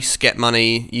 Race, get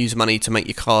money, use money to make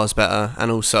your cars better, and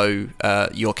also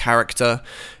your character,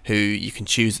 who you can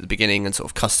choose at the beginning and sort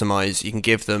of customize. You can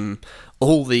give them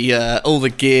all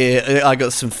the gear. I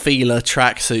got some Fila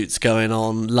tracksuits going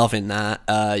on, loving that.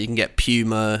 You can get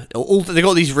Puma. They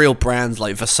got these real brands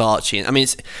like Versace. I mean,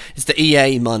 it's the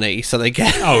EA money, so they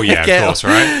get. Oh yeah, of course,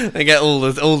 right? They get all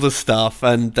the stuff,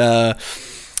 and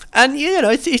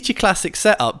it's your classic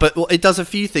setup. But it does a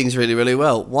few things really, really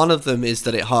well. One of them is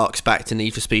that it harks back to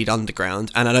Need for Speed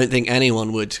Underground, and I don't think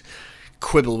anyone would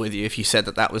quibble with you if you said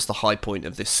that was the high point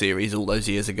of this series all those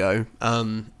years ago.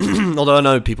 Although I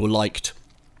know people liked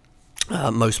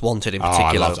Most Wanted in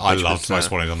particular. I loved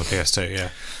Most Wanted on the PS2, yeah.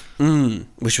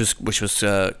 Which was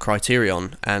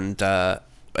Criterion, and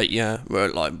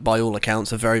like by all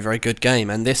accounts a very, very good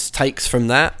game. And this takes from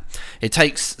that. It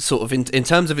takes sort of in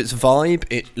terms of its vibe,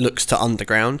 it looks to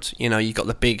Underground. You got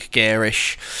the big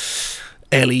garish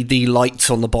LED lights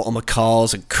on the bottom of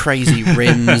cars and crazy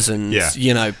rims and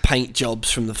paint jobs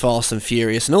from the Fast and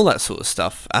Furious and all that sort of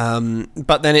stuff.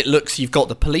 But then you've got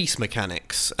the police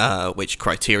mechanics, which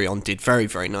Criterion did very,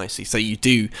 very nicely. So you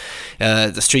do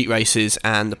the street races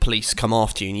and the police come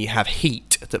after you, and you have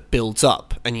heat that builds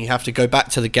up, and you have to go back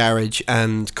to the garage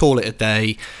and call it a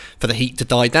day for the heat to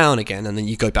die down again, and then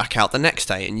you go back out the next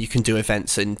day, and you can do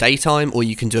events in daytime or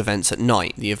you can do events at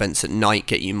night. The events at night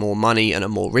get you more money and are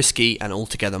more risky and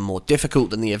altogether more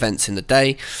difficult than the events in the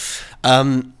day.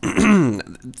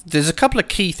 There's a couple of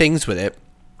key things with it.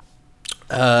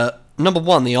 Number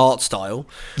one, the art style,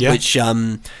 which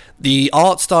the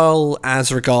art style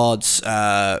as regards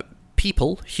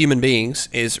human beings,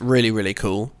 is really, really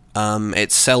cool.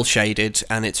 It's cell shaded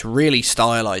and it's really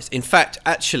stylized. In fact,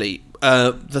 actually,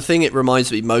 the thing it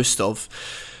reminds me most of,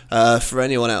 for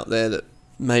anyone out there that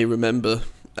may remember,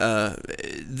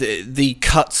 the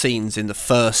cutscenes in the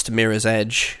first Mirror's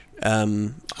Edge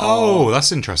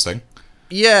That's interesting.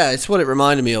 Yeah, it's what it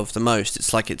reminded me of the most.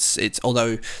 It's like it's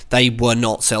although they were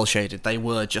not cel shaded, they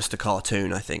were just a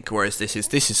cartoon, I think. Whereas this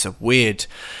is a weird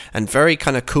and very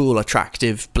kind of cool,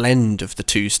 attractive blend of the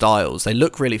two styles. They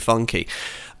look really funky.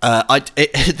 And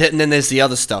then there's the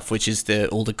other stuff, which is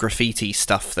all the graffiti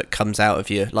stuff that comes out of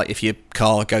you. Like if your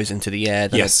car goes into the air,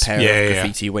 then a pair of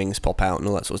graffiti wings pop out and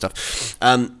all that sort of stuff.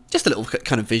 Just a little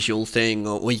kind of visual thing,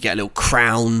 or you get a little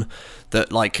crown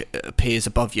that like appears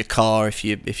above your car if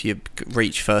you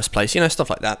reach first place, stuff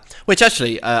like that. Which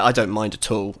actually I don't mind at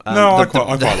all. I quite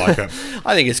like it.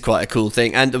 I think it's quite a cool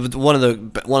thing. And one of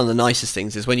the nicest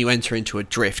things is when you enter into a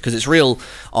drift, because it's real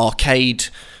arcade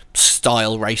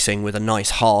style racing with a nice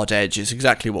hard edge. Is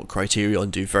exactly what Criterion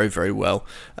do very, very well.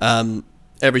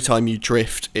 Every time you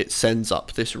drift, it sends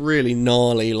up this really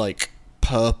gnarly, like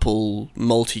purple,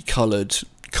 multicoloured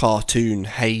cartoon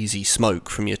hazy smoke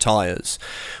from your tyres,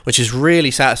 which is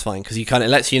really satisfying because it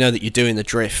lets you know that you're doing the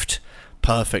drift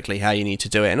perfectly how you need to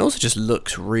do it, and also just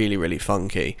looks really, really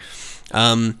funky.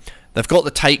 They've got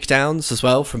the takedowns as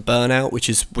well from Burnout, which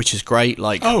is great.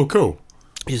 Like, oh, cool.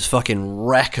 You just fucking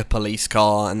wreck a police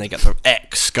car, and they get the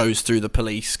X goes through the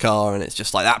police car, and it's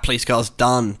just like, that police car's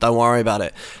done. Don't worry about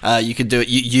it. You can do it.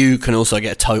 You can also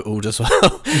get totaled as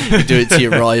well. You do it to your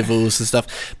rivals and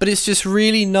stuff. But it's just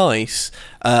really nice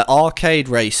arcade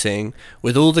racing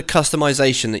with all the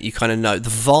customization that you kind of know.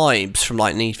 The vibes from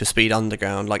like Need for Speed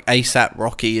Underground, like ASAP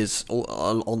Rocky is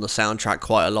on the soundtrack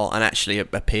quite a lot, and actually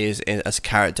appears as a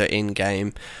character in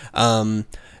game.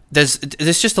 There's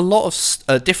just a lot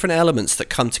of different elements that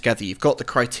come together. You've got the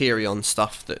Criterion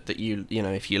stuff that you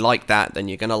if you like that, then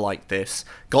you're gonna like this.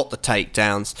 Got the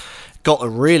takedowns, got a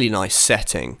really nice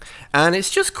setting, and it's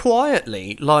just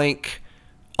quietly like,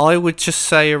 I would just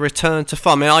say, a return to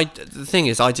fun. I mean, the thing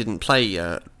is, I didn't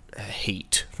play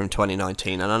Heat from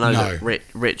 2019, and I know that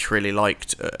Rich really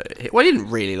liked. Well, he didn't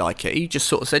really like it. He just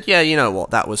sort of said, "Yeah, you know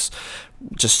what? That was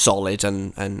just solid,"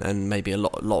 and maybe a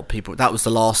lot of people. That was the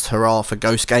last hurrah for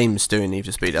Ghost Games doing Need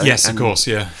for Speed. Yes, of course,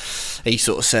 yeah. He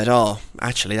sort of said, "Oh,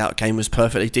 actually, that game was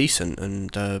perfectly decent,"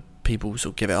 and people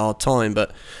sort of give it a hard time.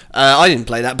 But I didn't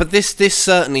play that. But this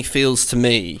certainly feels to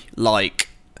me like,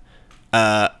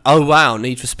 oh wow,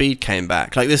 Need for Speed came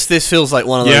back. Like this feels like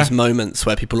one of those moments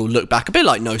where people will look back, a bit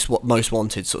like Most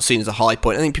Wanted, sort of seen as a high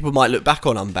point. I think people might look back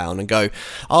on Unbound and go,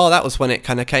 oh, that was when it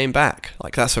kind of came back.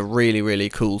 Like, that's a really, really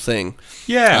cool thing.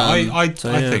 Yeah, I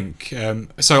think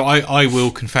so. I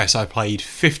will confess, I played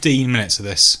 15 minutes of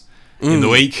this in the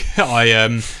week.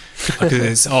 Because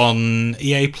it's on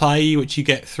EA Play, which you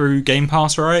get through Game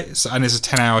Pass, right? And there's a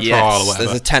 10-hour trial or whatever.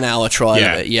 There's a 10-hour trial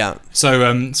of it, yeah. So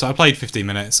I played 15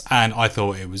 minutes, and I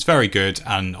thought it was very good,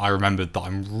 and I remembered that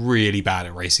I'm really bad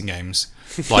at racing games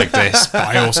like this, but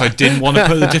I also didn't want to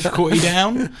put the difficulty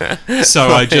down, so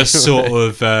I just sort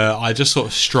of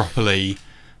stroppily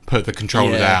put the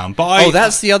controller down. But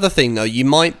that's the other thing, though. You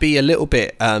might be a little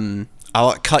bit...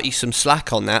 I'll cut you some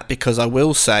slack on that, because I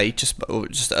will say, just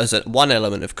as one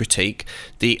element of critique,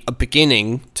 the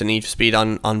beginning to Need for Speed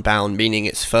Unbound, meaning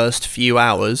its first few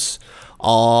hours,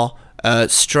 are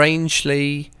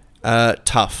strangely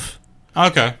tough.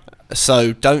 Okay.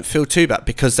 So don't feel too bad,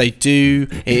 because it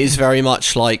is very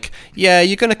much like, yeah,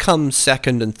 you're going to come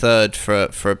second and third for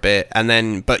a bit, and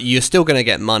then, but you're still going to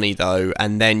get money though,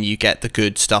 and then you get the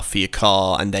good stuff for your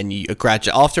car, and then you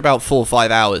graduate. After about 4 or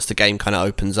 5 hours, the game kind of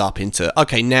opens up into,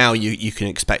 okay, now you can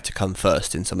expect to come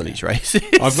first in some of these races.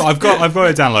 I've got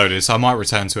it downloaded, so I might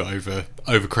return to it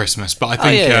over Christmas. But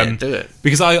I think do it,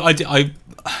 because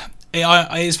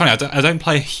it's funny. I don't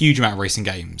play a huge amount of racing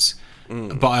games.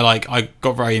 But I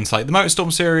got very into like the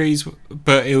MotorStorm series,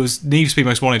 but it was Need for Speed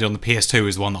Most Wanted on the PS2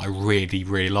 is the one that I really,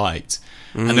 really liked.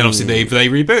 And then obviously they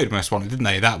rebooted Most Wanted, didn't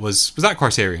they? Was that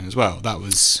Criterion as well? That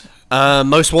was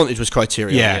Most Wanted was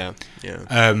Criterion.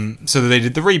 Yeah. So they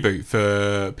did the reboot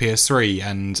for PS3,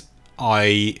 and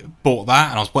I bought that,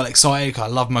 and I was well excited because I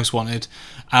love Most Wanted.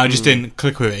 And I just didn't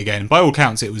click with it again. By all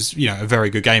accounts, it was a very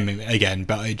good game again,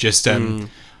 but it just I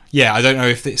don't know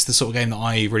if it's the sort of game that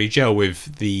I really gel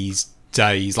with these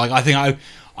days. Like, I think I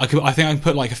can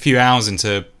put like a few hours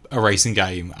into a racing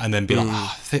game and then be like,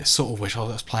 I sort of wish I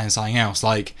was playing something else.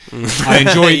 Like, I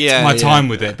enjoyed my time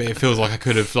with it, but it feels like I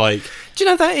could have like. Do you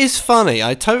know, that is funny?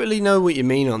 I totally know what you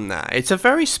mean on that. It's a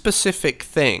very specific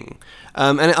thing.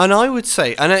 And I would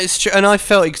say, and it's true, and I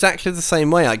felt exactly the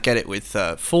same way. I get it with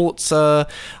Forza,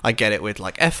 I get it with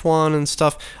like F1 and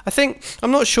stuff.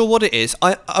 I'm not sure what it is.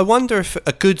 I wonder if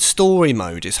a good story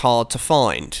mode is hard to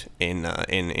find in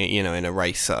a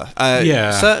racer.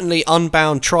 Yeah. Certainly,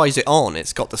 Unbound tries it on.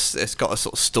 It's got a sort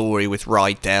of story with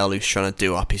Rydell, who's trying to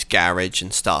do up his garage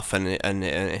and stuff, and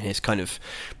his kind of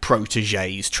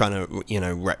proteges trying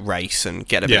to race and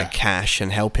get a bit of cash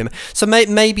and help him. So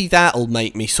maybe that'll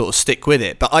make me sort of stick with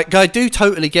it. But I do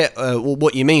totally get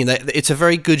what you mean. It's a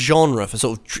very good genre for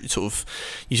sort of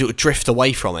you sort of drift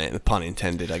away from it, pun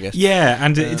intended, I guess. Yeah,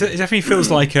 and it definitely feels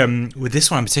like with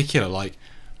this one in particular, like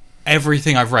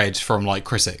everything I've read from like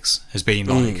critics has been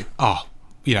like,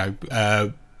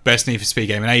 best Need for Speed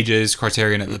game in ages,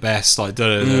 Criterion at the best, like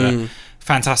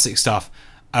fantastic stuff.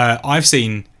 I've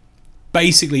seen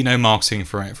basically no marketing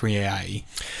for EA.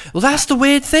 Well, that's the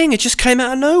weird thing. It just came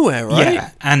out of nowhere, right?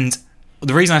 Yeah, and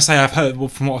the reason I say I've heard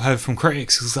from what I've heard from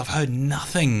critics is I've heard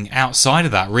nothing outside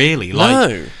of that, really.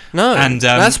 No. And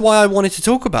that's why I wanted to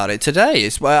talk about it today.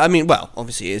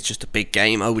 Obviously it's just a big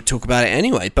game. I would talk about it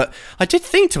anyway. But I did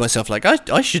think to myself, like,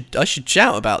 I should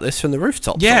shout about this from the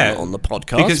rooftops on the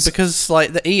podcast because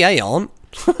like the EA aren't.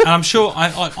 And I'm sure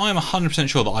I'm 100%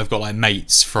 sure that I've got like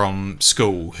mates from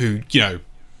school who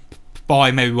buy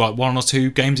maybe like 1 or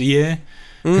 2 games a year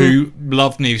who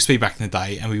loved Need for Speed back in the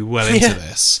day, and we were well into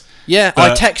this. Yeah, I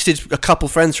texted a couple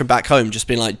friends from back home just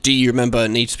being like, do you remember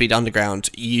Need for Speed Underground?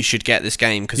 You should get this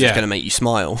game because it's going to make you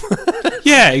smile.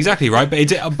 Yeah, exactly, right.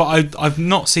 But I've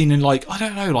not seen in like, I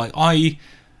don't know, like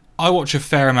I watch a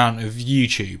fair amount of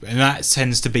YouTube, and that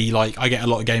tends to be like, I get a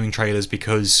lot of gaming trailers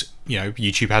because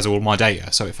YouTube has all my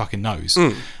data, so it fucking knows.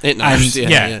 It knows.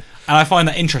 And, and I find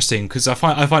that interesting because I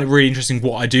find it really interesting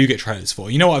what I do get trailers for.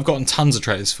 You know what I've gotten tons of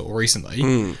trailers for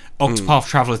recently? Octopath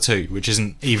Traveler 2, which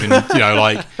isn't even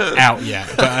like out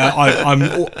yet, but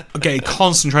I'm getting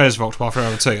constant trailers for Octopath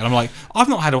Traveler 2, and I'm like, I've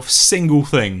not had a single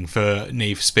thing for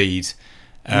Need for Speed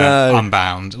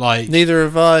Unbound. Like, neither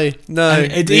have I. No,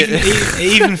 it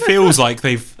even feels like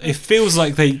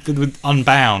with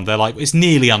Unbound, they're like, it's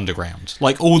nearly Underground.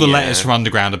 Like all the letters from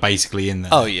Underground are basically in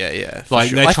there. Oh yeah. Like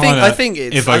sure. they're I think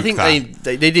that.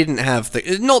 they didn't have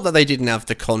not that they didn't have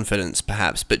the confidence,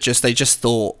 perhaps, but they just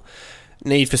thought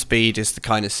Need for Speed is the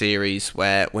kind of series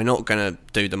where we're not going to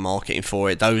do the marketing for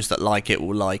it. Those that like it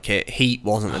will like it. Heat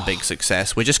wasn't a big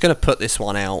success. We're just going to put this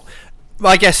one out.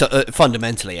 I guess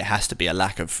fundamentally it has to be a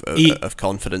lack of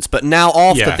confidence. But now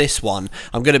after this one,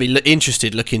 I'm going to be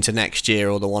interested looking to next year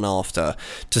or the one after,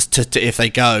 to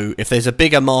if there's a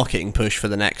bigger marketing push for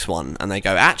the next one, and they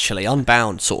go, actually,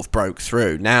 Unbound sort of broke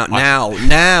through. Now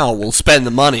we'll spend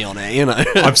the money on it.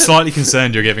 I'm slightly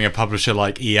concerned you're giving a publisher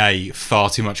like EA far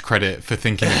too much credit for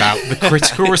thinking about the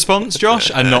critical response,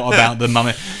 Josh, and not about the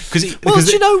money. Do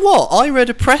you know what? I read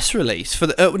a press release for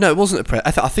the. No, it wasn't a press.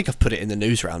 I think I've put it in the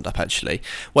news roundup actually.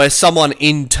 Where someone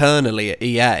internally at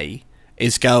EA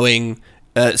is going,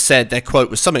 said their quote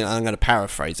was something, I'm going to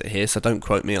paraphrase it here, so don't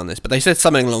quote me on this, but they said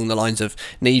something along the lines of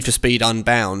Need for Speed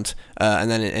Unbound,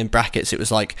 and then in brackets it was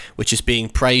like, which is being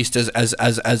praised as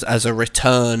a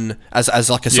return, as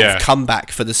like a sort of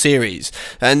comeback for the series.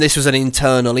 And this was an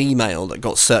internal email that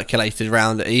got circulated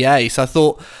around at EA, so I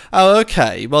thought, oh,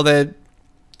 okay, well, they're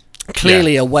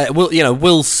clearly aware.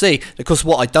 We'll see. Of course,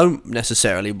 what I don't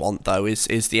necessarily want though is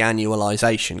the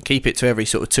annualisation. Keep it to every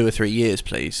sort of 2 or 3 years,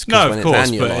 please. No, when of course,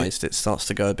 it's annualised, it starts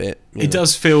to go a bit. It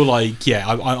does feel like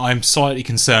I'm slightly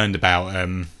concerned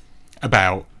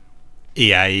about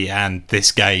EA and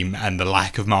this game and the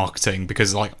lack of marketing,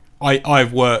 because like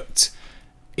I've worked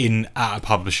at a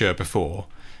publisher before,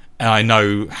 and I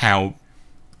know how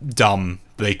dumb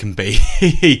they can be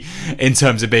in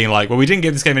terms of being like, well, we didn't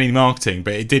give this game any marketing,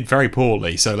 but it did very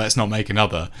poorly, so let's not make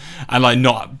another. And like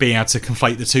not being able to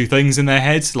conflate the two things in their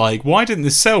heads, like, why didn't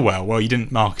this sell well? Well, you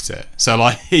didn't market it. So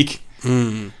like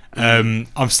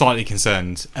I'm slightly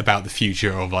concerned about the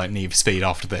future of like Need for Speed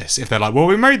after this. If they're like, well,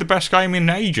 we made the best game in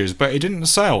ages, but it didn't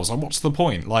sell, so what's the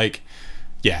point? Like,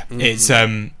 it's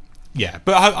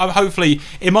but hopefully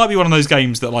it might be one of those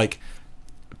games that like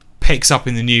picks up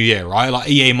in the new year, right? Like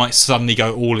EA might suddenly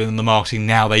go all in on the marketing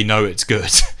now they know it's good.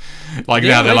 Like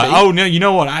now they're like, oh no, you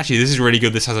know what? Actually, this is really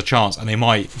good. This has a chance, and they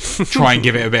might try and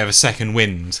give it a bit of a second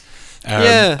wind.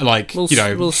 We'll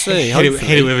see. Hit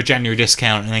it with a January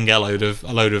discount, and then get a load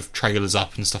of trailers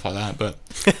up and stuff like that. But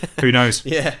who knows?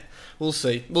 Yeah. We'll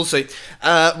see.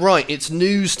 Right, it's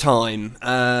news time.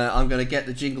 I'm going to get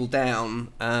the jingle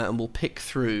down, and we'll pick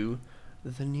through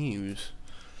the news.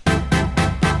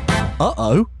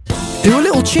 Uh-oh. Do a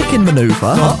little chicken manoeuvre.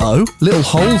 Uh-oh. Little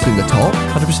holes in the top.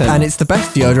 100%. And it's the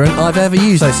best deodorant I've ever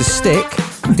used. So it's a stick.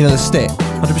 You know the stick.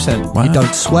 100%. Wow. You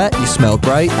don't sweat. You smell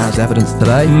great, as evidence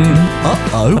today.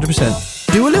 Uh-oh.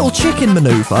 100%. Do a little chicken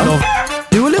manoeuvre. No.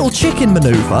 Do a little chicken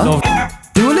manoeuvre. No.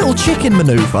 Do a little chicken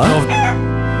manoeuvre.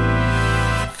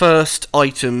 No. first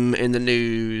item in the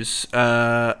news,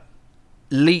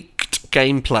 leaked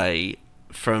gameplay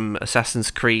from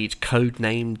Assassin's Creed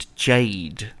codenamed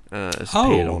Jade has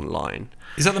appeared online.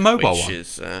 Is that the mobile which one?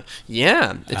 Is,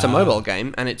 it's a mobile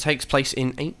game, and it takes place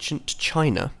in ancient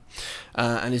China.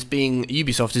 And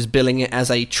Ubisoft is billing it as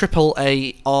a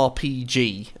AAA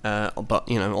RPG,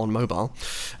 but on mobile.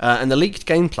 And the leaked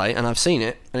gameplay, and I've seen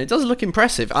it, and it does look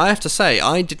impressive. I have to say,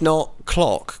 I did not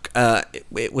clock.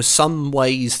 It was some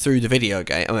ways through the video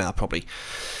game. I mean, I'm probably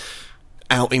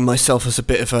outing myself as a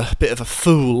bit of a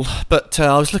fool, but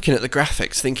I was looking at the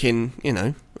graphics, thinking,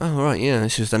 oh right, yeah,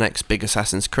 this is the next big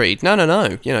Assassin's Creed. No,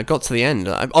 got to the end.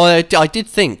 I did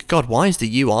think, God, why is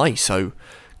the UI so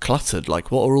cluttered?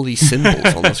 Like, what are all these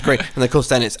symbols on the screen? And of course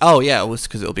then it's it was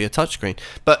because it'll be a touchscreen.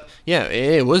 But yeah,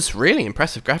 it was really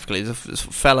impressive graphically. There's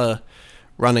a fella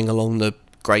running along the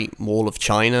Great Wall of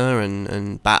China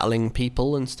and battling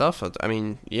people and stuff. I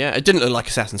mean, yeah, it didn't look like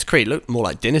Assassin's Creed. It looked more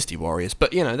like Dynasty Warriors.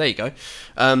 But there you go.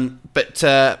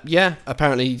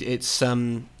 Apparently it's I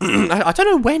don't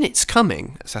know when it's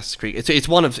coming. Assassin's Creed. It's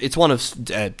one of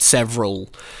several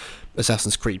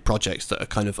Assassin's Creed projects that are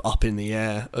kind of up in the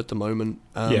air at the moment.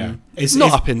 It's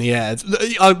not up in the air.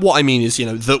 What I mean is,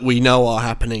 that we know are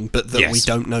happening, but that we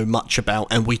don't know much about,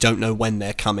 and we don't know when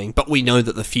they're coming. But we know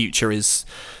that the future is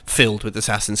filled with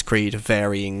Assassin's Creed of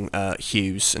varying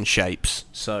hues and shapes.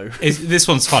 So this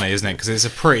one's funny, isn't it? Because it's a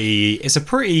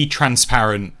pretty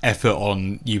transparent effort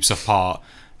on Ubisoft's part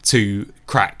to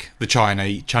crack the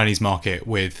Chinese market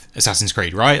with Assassin's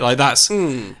Creed, right? Like that's,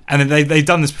 and then they've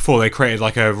done this before. They created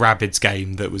like a Rabbids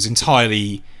game that was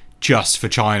entirely just for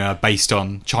China, based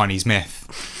on Chinese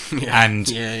myth, and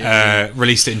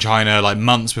released it in China like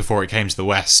months before it came to the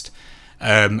West.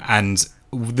 And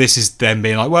this is them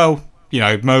being like, well,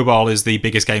 mobile is the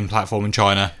biggest game platform in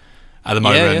China at the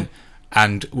moment.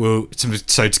 And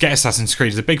to get Assassin's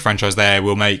Creed as a big franchise there,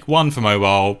 we'll make one for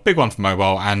mobile, big one for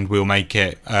mobile, and we'll make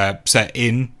it set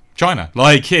in China.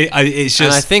 Like, it's just...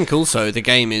 And I think also the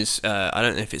game is, I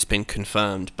don't know if it's been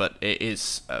confirmed, but it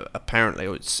is, apparently,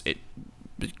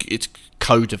 it's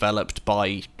co-developed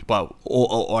by,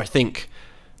 or I think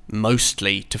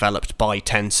mostly developed by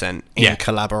Tencent in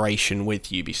collaboration with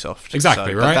Ubisoft.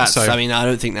 Exactly, right? I mean, I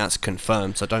don't think that's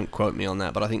confirmed, so don't quote me on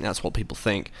that, but I think that's what people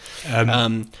think.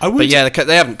 But yeah,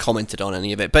 they haven't commented on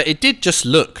any of it, but it did just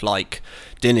look like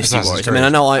Dynasty Warriors. I mean, I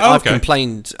know I've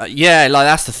complained.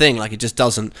 That's the thing. Like, it just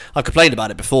doesn't. I've complained about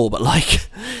it before, but like,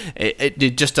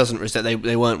 it just doesn't.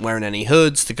 They weren't wearing any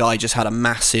hoods. The guy just had a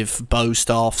massive bow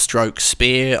staff stroke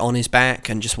spear on his back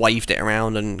and just waved it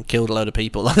around and killed a load of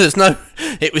people.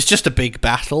 It was just a big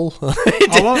battle.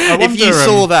 If you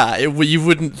saw that, you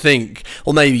wouldn't think.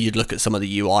 Or maybe you'd look at some of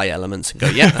the UI elements and go,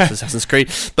 "Yeah, that's Assassin's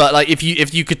Creed." But like, if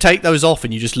you could take those off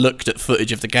and you just looked at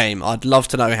footage of the game, I'd love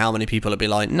to know how many people would be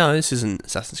like, "No, this isn't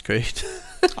Assassin's Creed."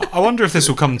 I wonder if this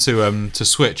will come to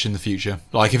Switch in the future.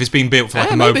 Like, if it's being built for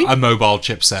like a mobile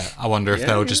chipset, I wonder if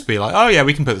they'll just be like, oh yeah,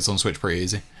 we can put this on Switch pretty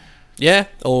easy. Yeah,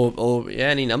 or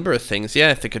any number of things.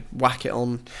 Yeah, if they could whack it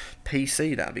on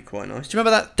PC, that'd be quite nice. Do you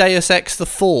remember that Deus Ex: The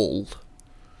Fall?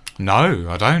 No,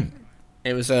 I don't.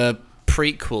 It was a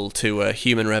prequel to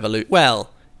Human Revolution.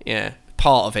 Well, yeah,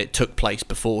 part of it took place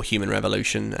before Human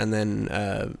Revolution, and then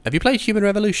have you played Human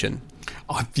Revolution?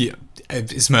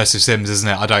 It's immersive sims, isn't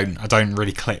it? I don't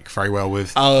really click very well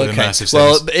with immersive sims.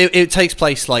 Well, it takes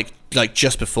place like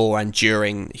just before and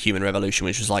during Human Revolution,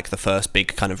 which was like the first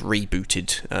big kind of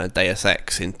rebooted Deus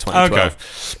Ex in 2012. Okay.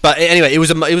 But anyway, it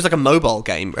was like a mobile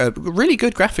game, really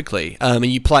good graphically. And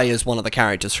you play as one of the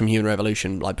characters from Human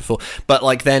Revolution like before, but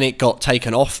like then it got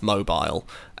taken off mobile.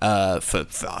 For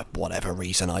whatever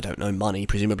reason, I don't know, money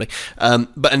presumably.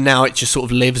 But now it just sort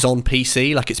of lives on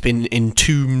PC, like it's been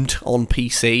entombed on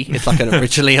PC. It's like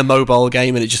originally a mobile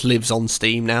game, and it just lives on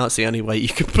Steam now. It's the only way you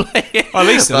can play it. Well, at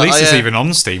least it's even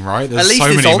on Steam, right? There's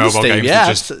so many mobile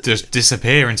games that just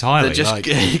disappear entirely. They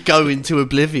just go into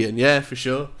oblivion. Yeah, for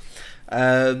sure.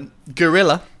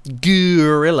 Guerrilla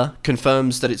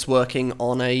confirms that it's working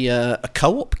on a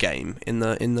co-op game in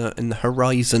the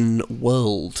Horizon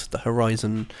world, the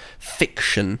Horizon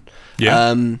fiction.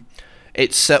 Yeah.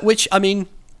 It's which I mean,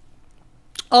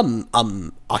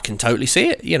 I can totally see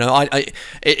it.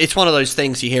 It's one of those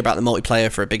things you hear about the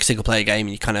multiplayer for a big single player game,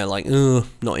 and you kind of like,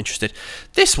 not interested.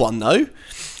 This one though,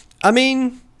 I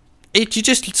mean, you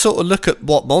just sort of look at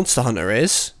what Monster Hunter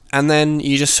is. and then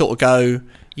you just sort of go,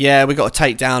 yeah, we got to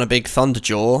take down a big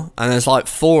Thunderjaw, and there's like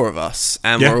 4 of us,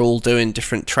 and we're all doing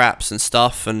different traps and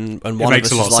stuff, and one of us is like... It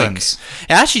makes a lot of sense.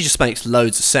 It actually just makes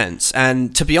loads of sense,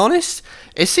 and to be honest,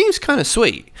 it seems kind of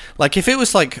sweet. Like, if it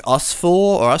was like us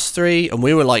 4 or us 3, and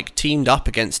we were like teamed up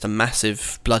against a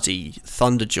massive bloody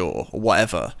Thunderjaw or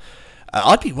whatever,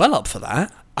 I'd be well up for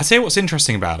that. I'd say what's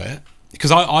interesting about it,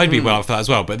 because I'd be well up for that as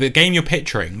well, but the game you're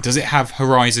picturing, does it have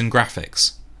Horizon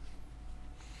graphics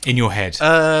in your head?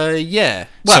 Yeah.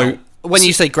 Well, when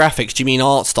you say graphics, do you mean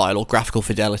art style or graphical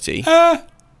fidelity?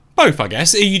 Both, I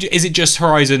guess. Is it just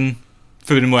Horizon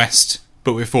Forbidden West,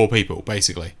 but with 4 people,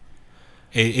 basically?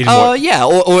 Yeah,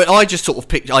 or I just sort of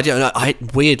pictured... I don't know.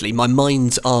 Weirdly, my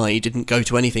mind's eye didn't go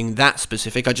to anything that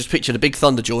specific. I just pictured a big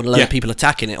Thunderjaw and a load of people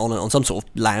attacking it on some sort of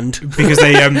land. Because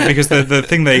they because the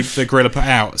thing the Guerrilla put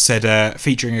out said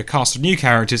featuring a cast of new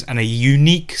characters and a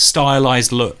unique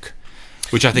stylized look,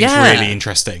 which I think is really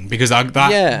interesting, because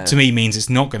that to me means it's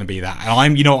not going to be that.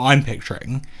 And you know what I'm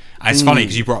picturing, and it's funny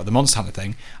because you brought up the Monster Hunter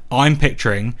thing. I'm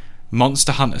picturing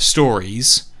Monster Hunter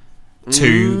stories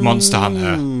to Monster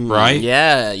Hunter, right?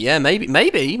 Yeah, maybe.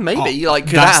 Like,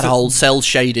 that whole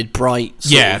cell-shaded, bright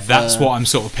that's what I'm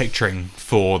sort of picturing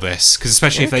for this, because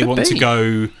especially if they want to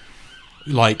go,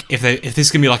 like, if this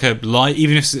is going to be like a live,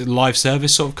 even if it's a live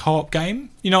service sort of co-op game,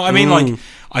 you know what I mean? Like,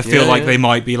 I feel like they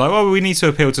might be like, oh, we need to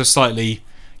appeal to a slightly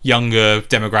younger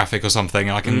demographic or something,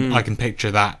 and I can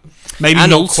picture that. Maybe and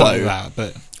not also, quite that,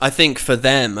 but I think for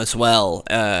them as well,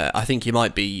 I think you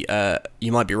might be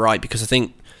right, because I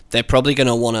think they're probably going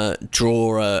to want to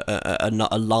draw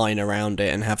a line around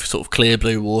it and have sort of clear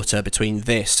blue water between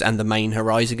this and the main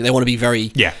Horizon. They want to be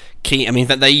very keen. I mean,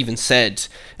 they even said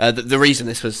that the reason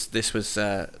this was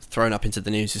thrown up into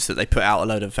the news is that they put out a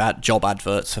load of job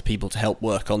adverts for people to help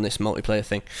work on this multiplayer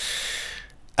thing.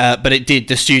 But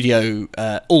the studio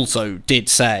also did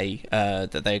say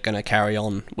that they're going to carry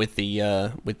on with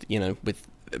with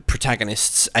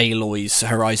protagonists Aloy's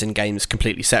Horizon games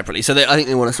completely separately. So I think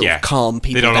they want to sort of calm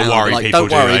people down. They don't worry like, people.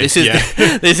 Don't worry, this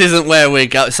isn't where we're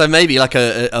going. So maybe like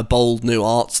a bold new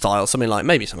art style, something like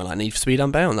Need for Speed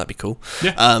Unbound. That'd be cool.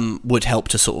 Yeah. Would help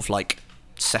to sort of like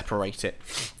separate it.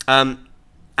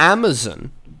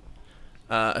 Amazon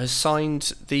has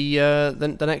signed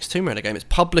the next Tomb Raider game. It's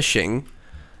publishing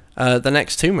the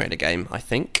next Tomb Raider game, I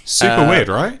think. Super weird,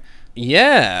 right?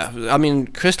 Yeah, I mean,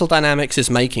 Crystal Dynamics is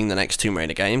making the next Tomb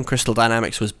Raider game. Crystal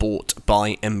Dynamics was bought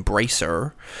by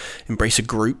Embracer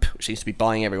Group, which seems to be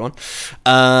buying everyone.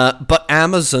 But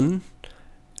Amazon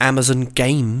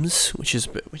Games, which is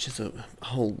a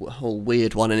whole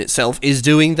weird one in itself, is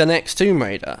doing the next Tomb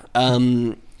Raider.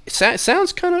 It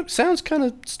sounds kind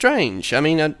of strange. I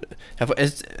mean,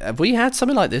 have we had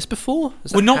something like this before?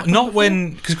 Well, not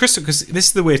when, because this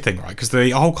is the weird thing, right? Because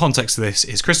the whole context of this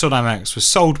is Crystal Dynamics was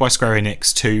sold by Square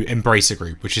Enix to Embracer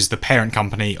Group, which is the parent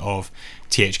company of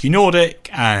THQ Nordic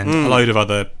and a load of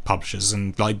other publishers,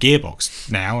 and like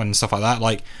Gearbox now and stuff like that.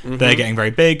 Like they're getting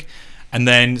very big, and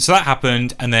then so that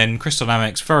happened, and then Crystal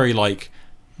Dynamics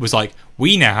was like,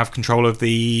 we now have control of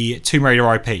the Tomb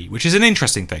Raider IP, which is an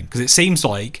interesting thing, because it seems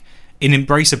like in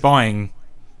Embracer buying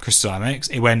Crystal Dynamics,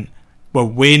 it went, well,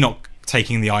 we're not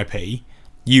taking the IP,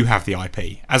 you have the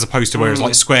IP, as opposed to whereas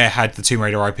like Square had the Tomb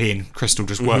Raider IP and Crystal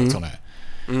just worked on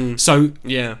it. So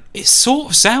it sort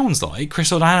of sounds like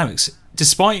Crystal Dynamics,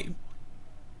 despite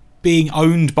being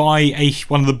owned by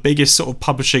one of the biggest sort of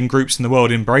publishing groups in the world,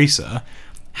 Embracer,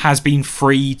 has been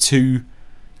free to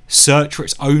search for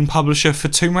its own publisher for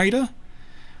Tomb Raider.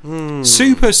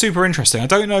 Super interesting. I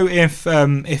don't know if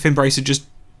Embracer just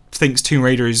thinks Tomb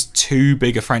Raider is too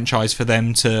big a franchise for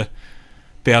them to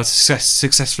be able to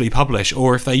successfully publish,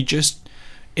 or if they're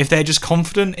just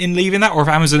confident in leaving that, or if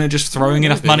Amazon are just throwing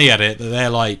enough money at it that they're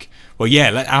like, well, yeah,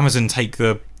 let Amazon take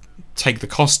the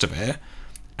cost of it,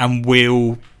 and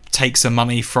we'll take some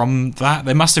money from that.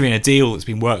 There must have been a deal that's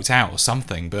been worked out or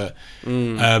something, but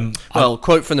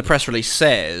quote from the press release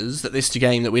says that this is a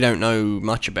game that we don't know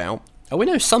much about. We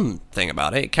know something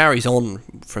about it. It carries on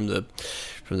from the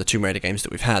Tomb Raider games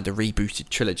that we've had, the rebooted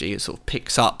trilogy. It sort of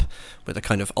picks up with a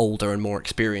kind of older and more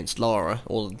experienced Lara,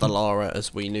 or the Lara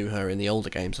as we knew her in the older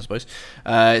games, I suppose.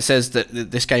 It says that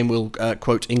this game will,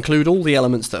 quote, include all the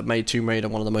elements that have made Tomb Raider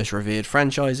one of the most revered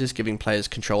franchises, giving players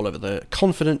control over the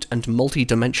confident and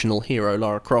multi-dimensional hero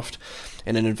Lara Croft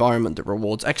in an environment that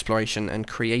rewards exploration and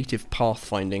creative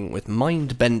pathfinding with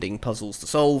mind-bending puzzles to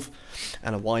solve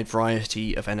and a wide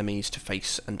variety of enemies to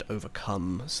face and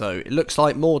overcome. So it looks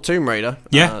like more Tomb Raider.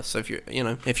 Yeah. So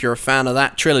if you're a fan of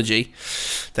that trilogy,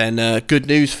 then good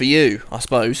news for you, I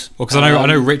suppose. Well, because I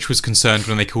know Rich was concerned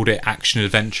when they called it action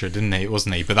adventure, didn't he?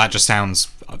 Wasn't he? But that just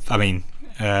sounds. I mean,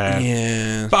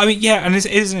 But I mean, yeah, and it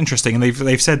is interesting, and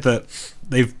they've said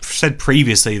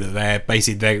previously that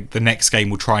the next game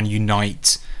will try and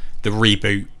unite the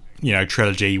reboot,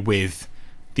 trilogy with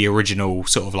the original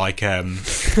sort of like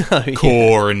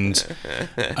core, and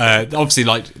obviously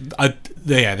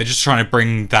they're just trying to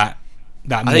bring that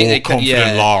more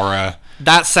confident Lara.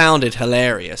 That sounded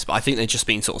hilarious, but I think they're just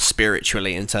being sort of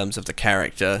spiritually in terms of the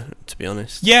character, to be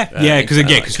honest. Yeah, because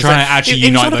trying to actually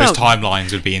unite those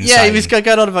timelines would be insane. Yeah, he was going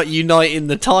on about uniting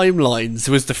the timelines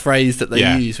was the phrase that they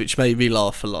used, which made me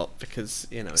laugh a lot because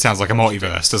sounds like a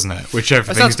multiverse, doesn't it? Which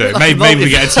everything's doing. Maybe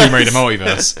we get a Tomb Raider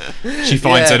multiverse. She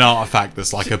finds an artifact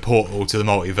that's like a portal to the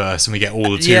multiverse, and we get all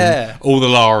the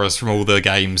Laras from all the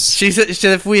games.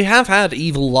 If we have had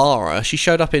evil Lara, she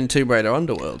showed up in Tomb Raider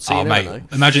Underworld. So know.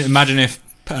 Imagine if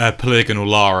polygonal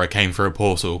Lara came through a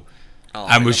portal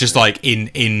and was just like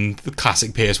in the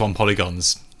classic PS1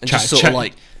 polygons and just sort of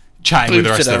like chatting with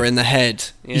the rest of them in the head.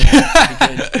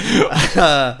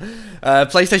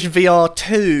 PlayStation VR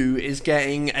 2 is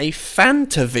getting a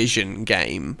Fantavision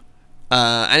game.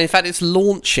 And in fact, it's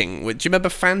launching. Do you remember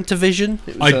Fantavision?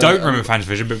 I don't remember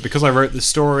Fantavision, but because I wrote the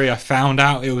story, I found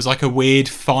out it was like a weird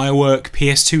firework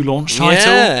PS2 launch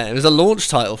title. Yeah, it was a launch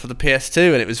title for the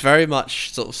PS2, and it was very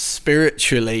much sort of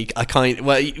spiritually it's kind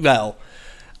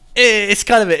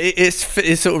of it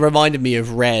sort of reminded me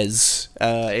of Rez.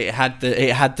 It had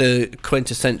the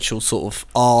quintessential sort of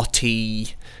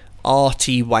arty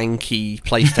wanky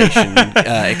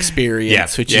PlayStation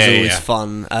experience, which is always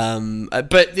fun.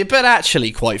 But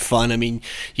actually quite fun. I mean,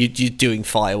 you're doing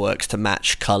fireworks to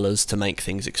match colours to make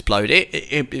things explode.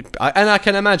 And I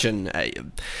can imagine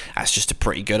that's just a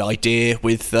pretty good idea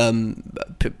with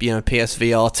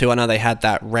PSVR 2. I know they had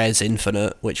that Res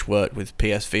Infinite, which worked with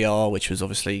PSVR, which was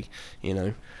obviously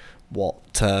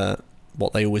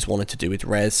what they always wanted to do with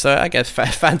Res. So I guess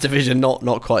Fantavision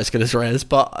not quite as good as Res,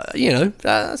 but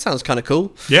that sounds kind of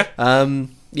cool. Yeah.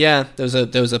 There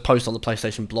was a post on the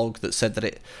PlayStation blog that said that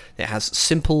it has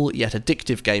simple yet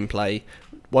addictive gameplay,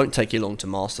 won't take you long to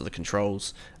master the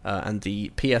controls, and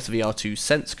the PSVR 2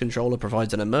 Sense controller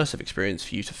provides an immersive experience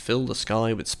for you to fill the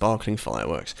sky with sparkling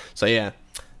fireworks. So yeah.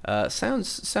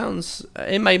 Sounds.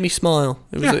 It made me smile.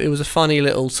 It was a funny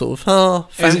little sort of.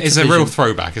 It's a real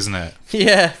throwback, isn't it?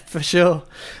 Yeah, for sure.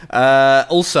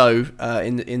 Also,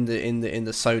 in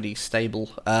the Sony stable,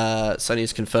 Sony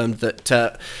has confirmed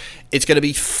that it's going to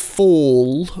be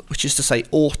fall, which is to say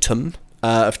autumn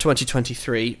of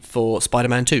 2023 for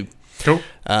Spider-Man 2. Cool.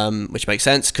 Which makes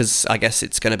sense because I guess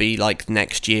it's going to be like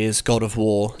next year's God of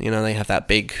War. They have that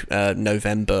big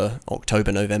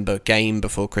October-November game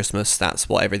before Christmas. That's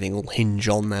what everything will hinge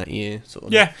on that year. Sort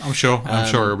of. Yeah, I'm sure. I'm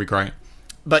sure it'll be great.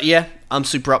 But yeah, I'm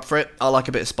super up for it. I like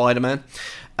a bit of Spider-Man.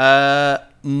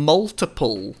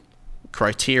 Multiple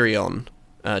Criterion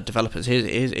developers.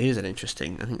 Here's an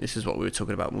interesting. I think this is what we were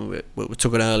talking about when we were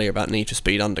talking earlier about Need for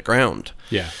Speed Underground.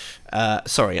 Yeah.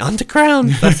 Sorry,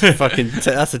 Underground. That's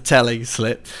that's a telling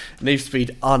slip. Need for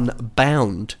Speed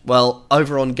Unbound. Well,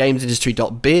 over on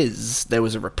GamesIndustry.biz, there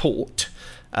was a report.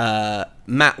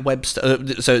 Matt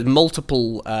Webster. So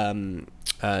multiple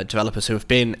developers who have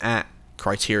been at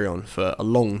Criterion for a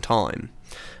long time.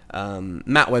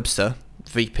 Matt Webster,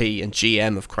 VP and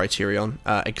GM of Criterion,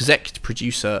 exec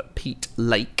producer Pete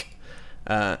Lake,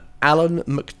 Alan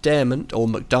McDarmont,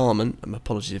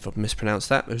 apologies if I've mispronounced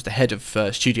that, who's the head of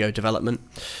studio development,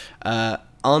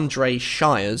 Andre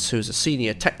Shires, who's a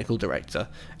senior technical director,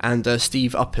 and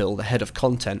Steve Uphill, the head of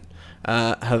content,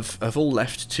 have all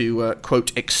left to,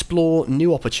 quote, explore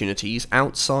new opportunities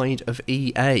outside of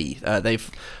EA.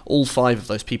 All five of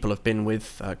those people have been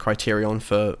with Criterion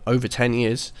for over 10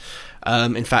 years.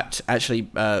 In fact, actually,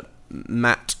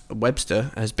 Matt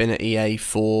Webster has been at EA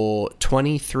for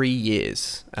 23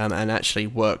 years and actually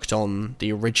worked on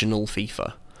the original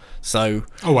FIFA. So,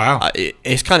 oh wow,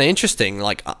 it's kind of interesting.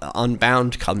 Like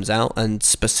Unbound comes out, and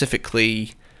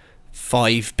specifically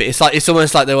 5-bit. It's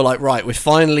almost like they were like, right, we've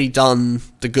finally done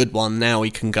the good one. Now we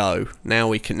can go. Now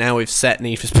we've set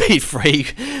Need for Speed free.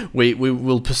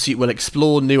 We'll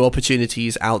explore new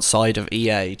opportunities outside of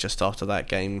EA just after that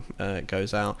game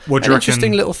goes out. What do you reckon?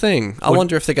 Interesting little thing. I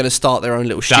wonder if they're going to start their own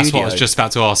little studio. That's what I was just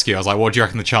about to ask you. I was like, what do you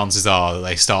reckon the chances are that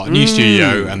they start a new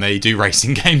studio and they do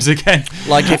racing games again?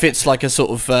 Like if it's like a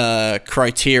sort of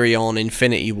Criterion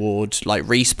Infinity Ward like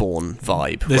Respawn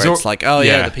vibe, where it's like, oh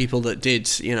yeah, the people that did,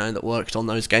 that worked on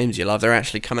those games you love, they're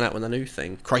actually coming out with a new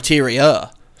thing.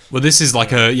 Criteria. Well, this is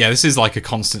like a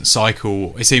constant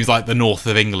cycle. It seems like the north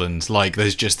of England, like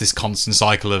there's just this constant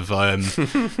cycle of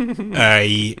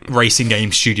a racing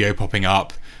game studio popping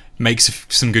up, makes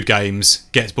some good games,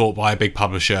 gets bought by a big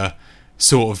publisher,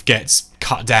 sort of gets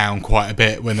cut down quite a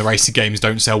bit when the racing games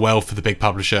don't sell well for the big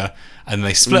publisher, and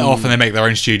they split off and they make their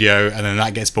own studio, and then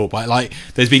that gets bought by, like,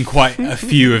 there's been quite a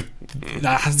few of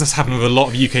that has happened with a lot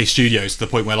of UK studios, to the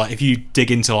point where, like, if you dig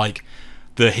into like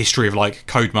the history of like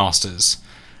Codemasters,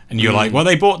 and you're like, well,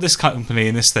 they bought this company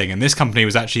and this thing, and this company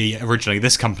was actually originally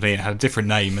this company and had a different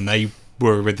name, and they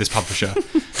were with this publisher.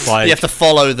 Like, you have to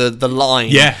follow the line.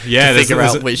 Yeah. To figure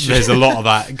out which. There's a lot of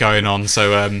that going on.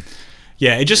 So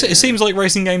yeah, it seems like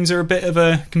racing games are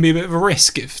can be a bit of a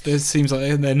risk. If it seems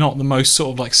like they're not the most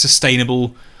sort of like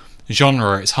sustainable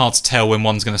genre. It's hard to tell when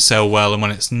one's going to sell well and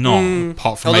when it's not.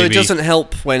 Apart from although maybe it doesn't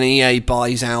help when EA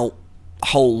buys out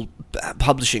whole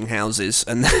publishing houses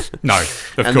and then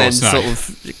sort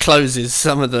of closes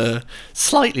some of the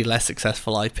slightly less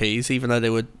successful IPs, even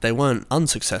though they weren't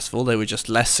unsuccessful, they were just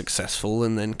less successful,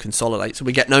 and then consolidate, so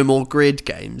we get no more grid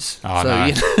games.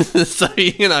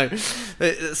 You know,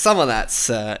 some of that's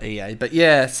EA, but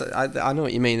yeah, so I know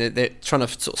what you mean. They're trying to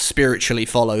sort of spiritually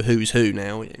follow who's who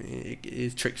now. It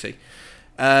is tricksy.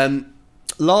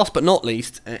 Last but not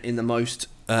least, in the most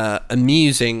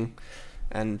amusing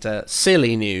and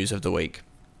silly news of the week,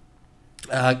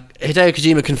 Hideo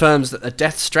Kojima confirms that a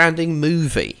Death Stranding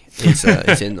movie is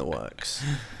in the works,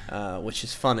 which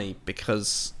is funny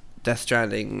because Death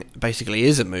Stranding basically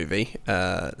is a movie.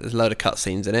 There's a load of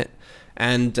cutscenes in it,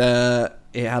 and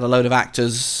it had a load of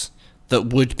actors that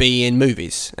would be in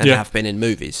movies and have been in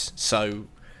movies. So,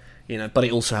 you know, but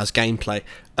it also has gameplay.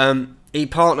 He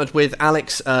partnered with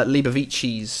Alex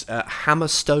Libovici's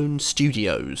Hammerstone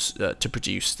Studios to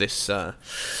produce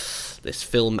this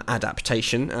film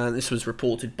adaptation. This was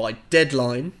reported by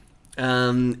Deadline.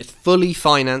 It's fully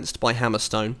financed by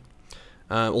Hammerstone,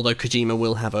 although Kojima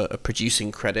will have a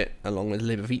producing credit along with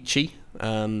Libovici.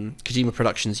 Kojima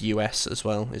Productions US as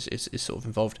well is sort of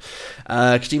involved.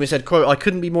 Kojima said, quote, "I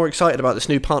couldn't be more excited about this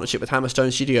new partnership with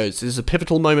Hammerstone Studios. This is a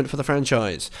pivotal moment for the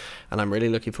franchise, and I'm really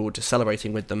looking forward to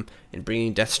celebrating with them in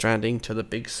bringing Death Stranding to the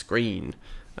big screen."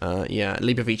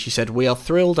 Libovici said, "We are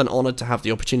thrilled and honoured to have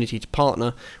the opportunity to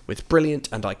partner with brilliant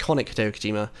and iconic Hideo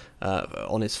Kojima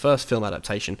on his first film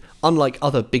adaptation. Unlike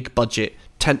other big-budget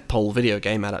tentpole video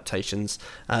game adaptations,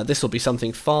 this will be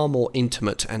something far more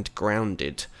intimate and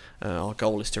grounded. Our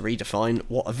goal is to redefine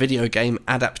what a video game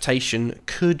adaptation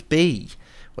could be.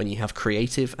 When you have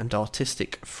creative and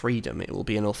artistic freedom, it will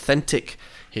be an authentic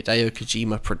Hideo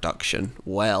Kojima production."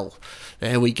 Well,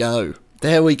 there we go.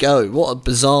 What a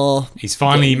bizarre... He's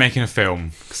finally making a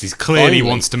film, because he clearly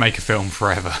wants to make a film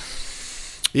forever.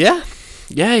 Yeah,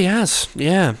 he has.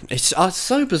 Yeah, it's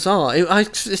so bizarre.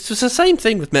 It's the same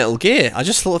thing with Metal Gear. I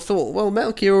just thought, well,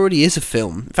 Metal Gear already is a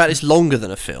film. In fact, it's longer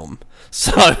than a film.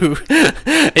 So,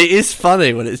 it is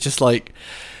funny when it's just like,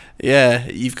 yeah,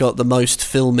 you've got the most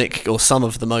filmic, or some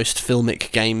of the most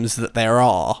filmic games that there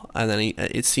are, and then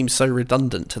it seems so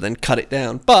redundant to then cut it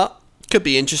down. But could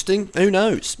be interesting. Who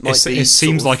knows? It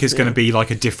seems like it's going to be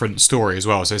like a different story as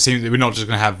well. So it seems that we're not just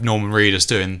going to have Norman Reedus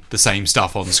doing the same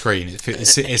stuff on screen.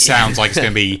 It sounds like it's going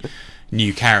to be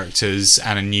new characters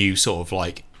and a new sort of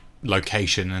like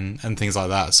location and things like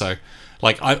that. So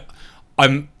like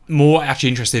I'm more actually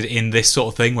interested in this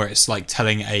sort of thing where it's like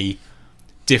telling a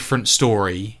different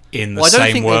story in the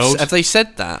same world. Have they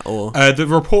said that? Or the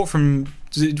report from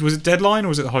was it Deadline or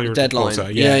was it the Hollywood Deadline?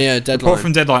 Reporter? Yeah, Deadline. Report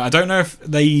from Deadline. I don't know if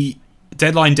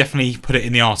Deadline definitely put it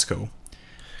in the article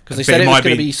because they said it was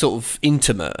going to be sort of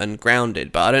intimate and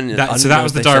grounded, but I don't. That was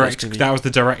the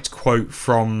direct quote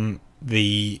from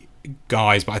the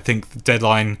guys, but I think the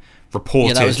Deadline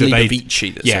reported that was that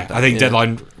Libovici that said that. I think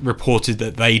Deadline reported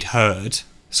that they'd heard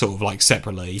sort of like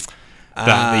separately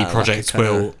that the project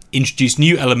will introduce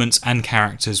new elements and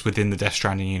characters within the Death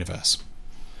Stranding universe.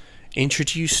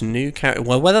 Introduce new characters.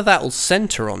 Well, whether that will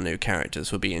centre on new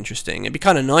characters would be interesting. It'd be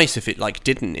kind of nice if it like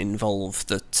didn't involve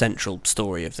the central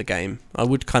story of the game. I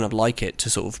would kind of like it to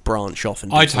sort of branch off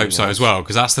and do I'd hope so else. As well,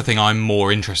 because that's the thing I'm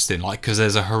more interested in. Like, because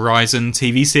there's a Horizon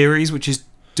TV series which is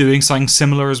doing something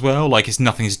similar as well. Like, it's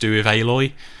nothing to do with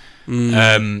Aloy.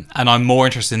 And I'm more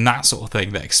interested in that sort of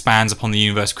thing that expands upon the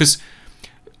universe, because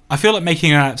I feel like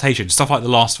making an adaptation, stuff like The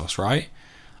Last of Us, right?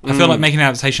 I feel like making an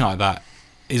adaptation like that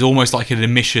is almost like an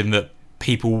admission that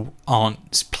people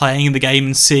aren't playing the game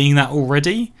and seeing that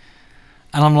already.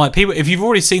 And I'm like, people, if you've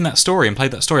already seen that story and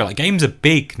played that story, like, games are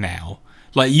big now.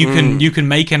 Like, you can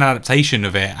make an adaptation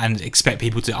of it and expect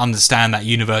people to understand that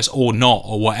universe or not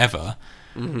or whatever.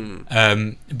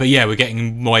 But yeah, we're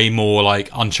getting way more like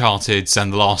Uncharted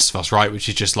and The Last of Us, right? Which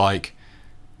is just like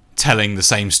telling the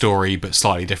same story but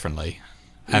slightly differently.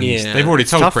 And they've already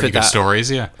told pretty good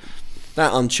stories, yeah.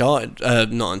 That Uncharted,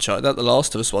 not Uncharted, that The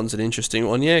Last of Us one's an interesting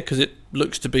one, yeah, because it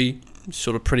looks to be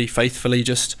sort of pretty faithfully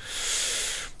just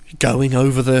going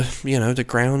over the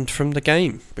ground from the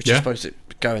game, which I suppose it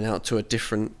going out to a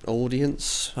different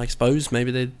audience. I suppose maybe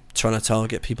they're trying to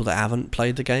target people that haven't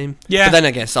played the game. Yeah. But then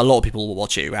I guess a lot of people will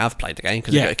watch it who have played the game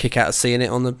because they get a kick out of seeing it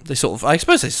on the. They sort of. I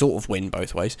suppose they sort of win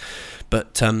both ways,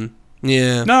 but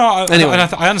yeah. No, anyway.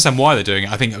 I understand why they're doing it.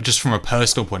 I think just from a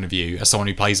personal point of view, as someone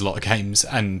who plays a lot of games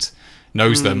and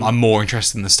knows them, I'm more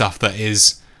interested in the stuff that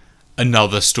is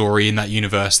another story in that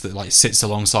universe that like sits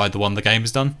alongside the one the game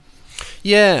has done.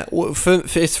 Yeah, well, for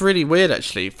it's really weird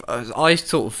actually. I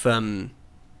sort of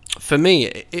for me,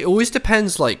 it always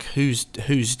depends like who's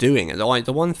doing it.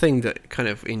 The one thing that kind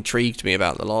of intrigued me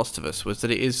about The Last of Us was that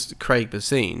it is Craig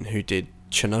Mazin who did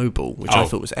Chernobyl, which I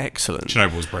thought was excellent.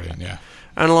 Chernobyl was brilliant, yeah.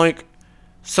 And like,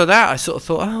 so that I sort of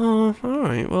thought, oh, all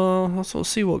right, well, I'll sort of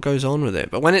see what goes on with it.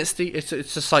 But when it's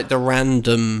just like the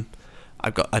random, I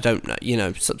don't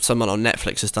know, someone on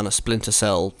Netflix has done a Splinter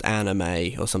Cell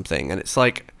anime or something, and it's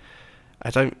like,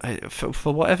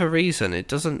 for whatever reason, it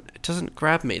doesn't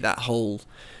grab me. That whole,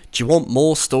 do you want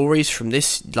more stories from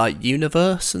this like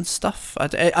universe and stuff?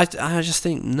 I just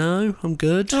think no, I'm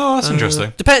good. Oh, that's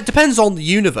interesting. Depends on the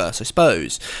universe, I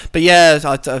suppose. But yeah,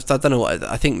 I don't know what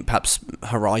I think. Perhaps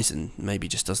Horizon maybe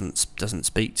just doesn't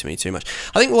speak to me too much.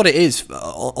 I think what it is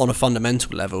on a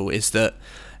fundamental level is that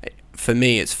for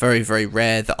me, it's very, very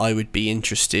rare that I would be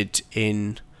interested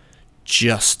in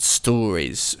just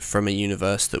stories from a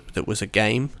universe that was a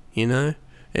game, you know?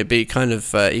 It'd be kind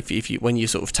of if you when you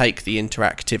sort of take the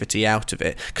interactivity out of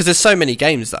it, because there's so many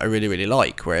games that I really, really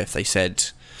like where if they said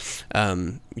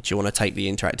do you want to take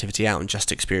the interactivity out and just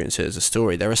experience it as a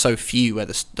story, there are so few where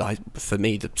for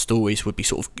me the stories would be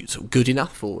sort of good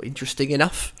enough or interesting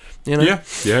enough, you know?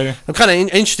 Yeah. I'm kind of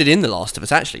interested in The Last of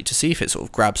Us actually to see if it sort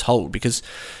of grabs hold, because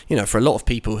for a lot of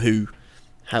people who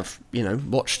have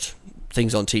watched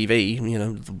things on TV,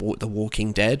 The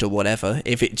Walking Dead or whatever,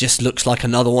 if it just looks like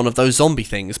another one of those zombie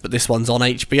things, but this one's on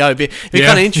HBO, it'd be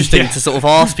kind of interesting to sort of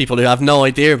ask people who have no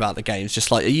idea about the games, just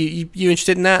like, are you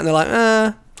interested in that? And they're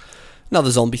like,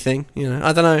 another zombie thing,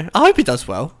 I don't know. I hope it does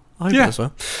well.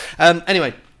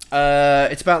 Anyway,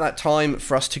 it's about that time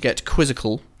for us to get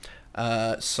quizzical.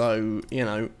 So,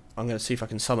 I'm going to see if I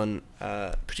can summon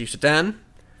producer Dan,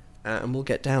 and we'll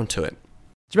get down to it.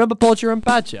 Do you remember Bodger and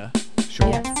Badger? Sure.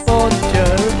 Yes.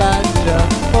 Bodger, Badger,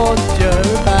 Bodger,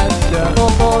 Badger,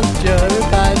 Bodger,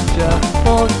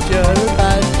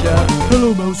 Badger.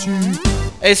 Hello, Mousy.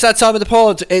 It's that time of the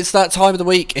pod. It's that time of the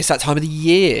week. It's that time of the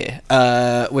year.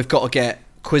 We've got to get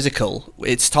quizzical.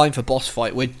 It's time for boss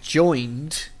fight. We're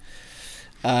joined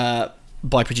by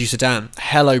producer Dan.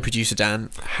 Hello, producer Dan.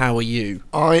 How are you?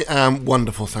 I am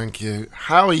wonderful, thank you.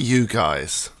 How are you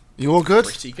guys? You all good?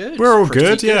 Pretty good. We're all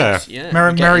Pretty good, yeah.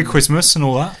 Merry Christmas and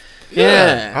all that.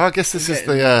 Yeah. I guess this is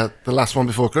the last one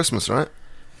before Christmas, right?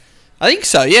 I think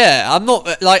so, yeah. I'm not,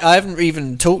 I haven't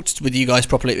even talked with you guys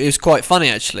properly. It was quite funny,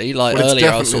 actually. Like, well, earlier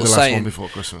I was sort of saying... It's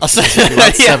definitely the last one before Christmas.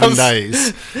 Like 7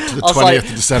 days to the 20th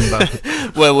of December.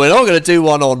 Well, we're not going to do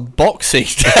one on Boxing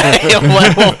Day or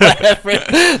whatever.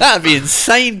 That'd be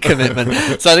insane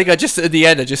commitment. So I think at the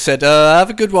end, I just said,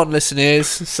 have a good one, listeners.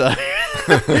 So,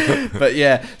 but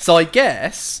yeah. So I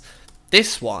guess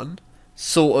this one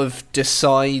sort of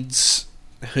decides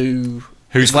who's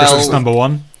Christmas number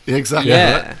one. Exactly.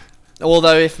 Yeah. Right.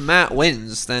 Although if Matt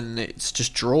wins, then it's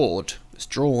just drawed. It's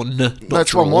drawn. No,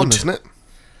 it's 1-1, isn't it?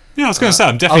 Yeah, I was going to say,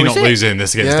 I'm definitely not losing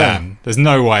this against Yeah. Dan. There's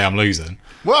no way I'm losing.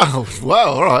 Well,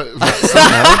 all right.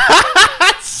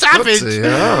 Savage.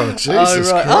 Oh,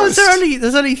 Jesus right. Christ.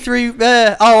 There's only 3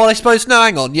 there. Oh, well, I suppose, no,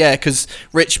 hang on. Yeah, because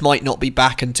Rich might not be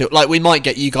back until, like, we might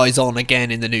get you guys on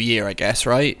again in the new year, I guess,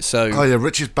 right? So. Oh, yeah,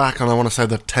 Rich is back on, I want to say,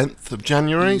 the 10th of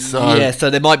January, so... Yeah, so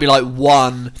there might be, like,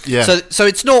 one. Yeah. So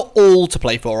it's not all to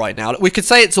play for right now. We could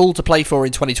say it's all to play for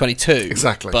in 2022.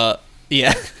 Exactly. But,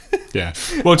 yeah. Yeah.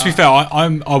 Well, to be fair,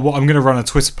 I'm going to run a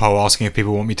Twitter poll asking if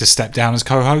people want me to step down as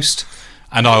co-host,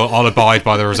 and I'll abide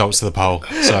by the results of the poll.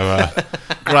 So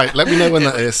Great, let me know when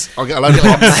that is. I'll get a load of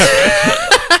options.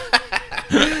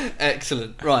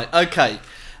 Excellent. Right, okay.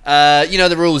 You know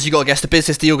the rules. You got to guess the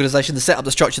business, the organisation, the setup,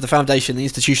 the structure, the foundation, the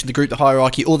institution, the group, the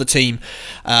hierarchy, or the team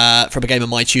from a game of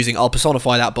my choosing. I'll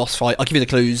personify that boss fight. I'll give you the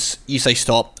clues. You say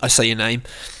stop. I say your name.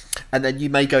 And then you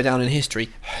may go down in history.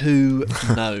 Who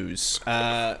knows?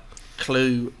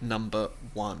 Clue number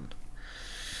 1.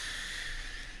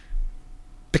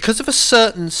 Because of a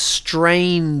certain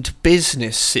strained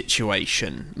business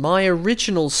situation, my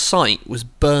original site was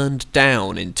burned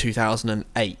down in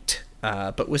 2008,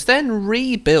 but was then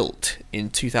rebuilt in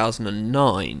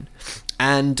 2009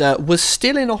 and was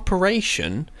still in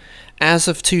operation as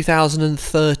of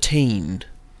 2013.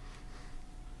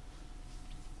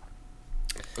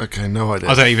 Okay, no idea.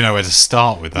 I don't even know where to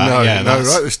start with that. No, yeah, right.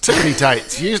 There's too many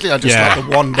dates. Usually I just like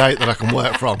the one date that I can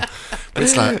work from. But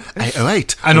it's like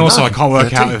 808. And also I can't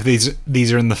work 13. out if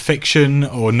these are in the fiction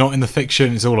or not in the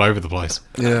fiction. It's all over the place.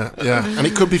 Yeah. And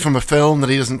it could be from a film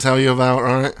that he doesn't tell you about,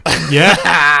 right?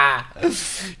 Yeah.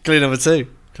 Clue number two.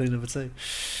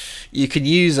 You can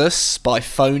use us by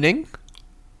phoning,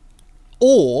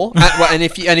 or and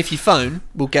if you phone,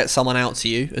 we'll get someone out to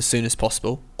you as soon as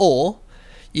possible. Or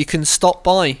you can stop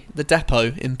by the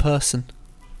depot in person.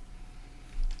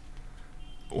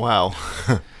 Wow.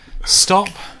 Stop.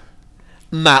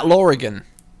 Matt Lorigan.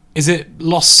 Is it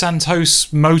Los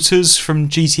Santos Motors from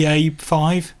GTA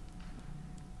 5?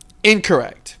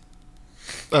 Incorrect.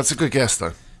 That's a good guess,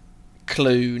 though.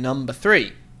 Clue number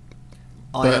 3.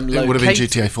 But it would have been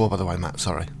GTA 4, by the way, Matt.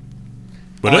 Sorry.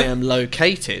 I am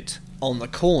located on the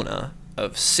corner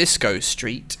of Cisco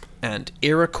Street and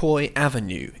Iroquois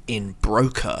Avenue in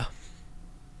Broker.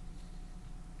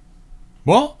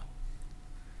 What?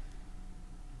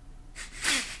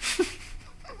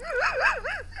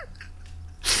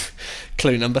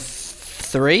 Clue number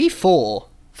 4.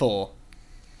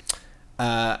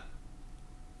 The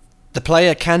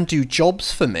player can do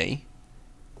jobs for me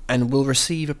and will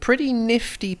receive a pretty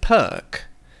nifty perk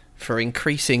for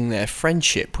increasing their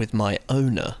friendship with my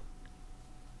owner.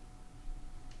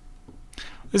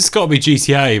 This has got to be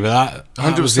GTA, but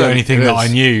that was the 100% only thing it that I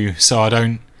is. knew, so I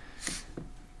don't...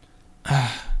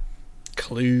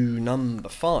 Clue number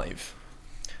 5.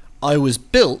 I was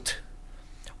built,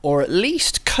 or at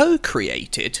least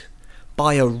co-created,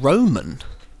 by a Roman.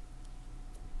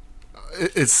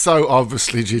 It's so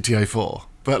obviously GTA 4,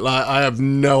 but like I have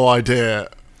no idea.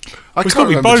 It's got to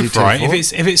be remember both, GTA right? 4.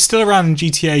 If it's still around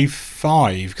GTA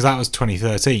 5, because that was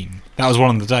 2013, that was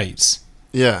one of the dates.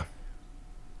 Yeah.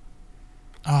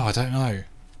 Oh, I don't know.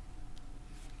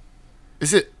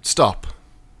 Is it Stop?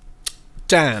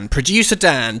 Producer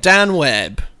Dan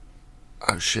Webb.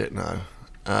 Oh shit, no.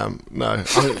 No.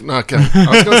 Okay. I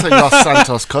was going to say Los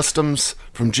Santos Customs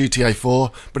from GTA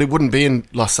 4, but it wouldn't be in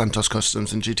Los Santos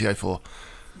Customs in GTA 4.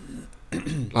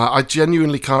 I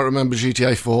genuinely can't remember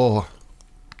GTA 4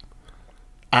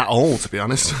 at all, to be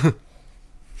honest.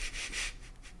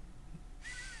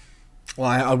 Well,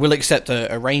 I will accept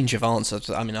a range of answers.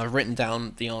 I mean, I've written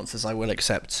down the answers I will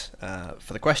accept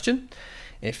for the question.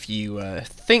 If you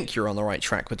think you're on the right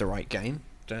track with the right game,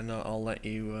 then I'll let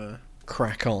you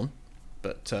crack on.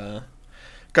 But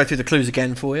go through the clues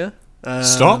again for you.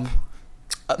 Stop.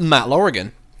 Matt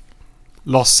Lorigan.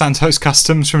 Los Santos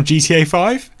Customs from GTA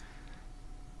 5?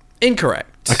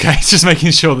 Incorrect. Okay, just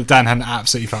making sure that Dan hadn't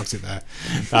absolutely fucked it there.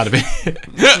 That'd be...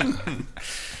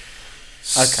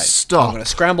 Okay. Stop. I'm going to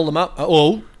scramble them up.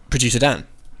 Oh, producer Dan.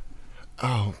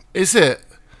 Oh, is it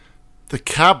the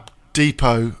cab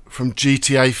depot from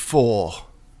GTA 4?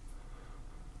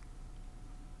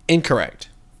 Incorrect.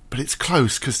 But it's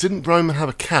close, because didn't Roman have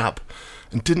a cab,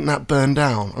 and didn't that burn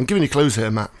down? I'm giving you clues here,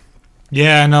 Matt.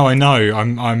 Yeah, no, I know.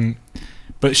 I'm...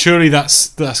 But surely that's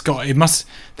got... It must...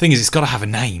 The thing is, it's got to have a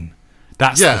name.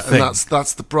 That's the thing. And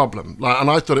that's the problem. Like, and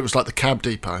I thought it was like the cab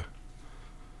depot.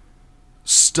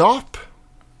 Stop.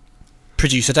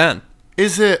 Producer Dan.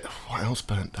 Is it... What else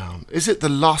burnt down? Is it the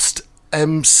Lost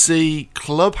MC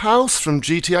Clubhouse from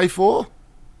GTA 4?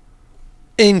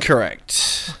 Incorrect.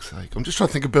 Fuck's sake. I'm just trying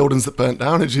to think of buildings that burnt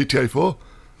down in GTA 4.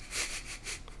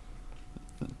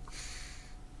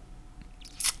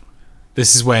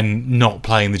 This is when not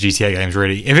playing the GTA games,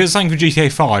 really. If it was something for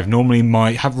GTA 5, normally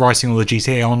my writing all the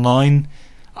GTA Online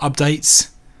updates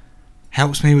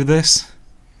helps me with this.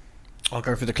 I'll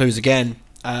go through the clues again.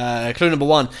 Clue number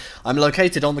 1. I'm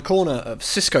located on the corner of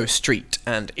Cisco Street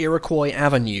and Iroquois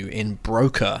Avenue in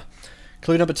Broker.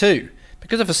 Clue number 2.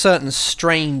 Because of a certain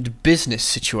strained business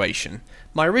situation,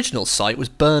 my original site was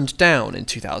burned down in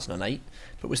 2008,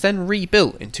 but was then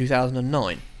rebuilt in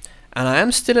 2009. And I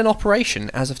am still in operation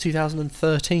as of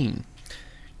 2013.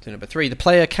 Clue number 3. The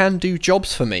player can do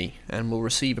jobs for me and will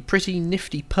receive a pretty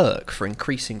nifty perk for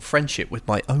increasing friendship with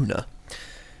my owner.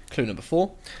 Clue number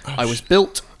 4. I was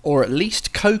built, or at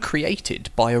least co-created,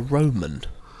 by a Roman.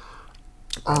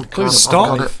 Oh, Clue God,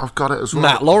 Stop. I've got it as well.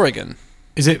 Matt Lorigan.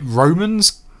 Is it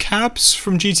Romans cabs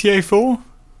from GTA 4?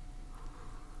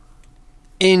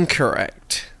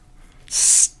 Incorrect.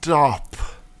 Stop.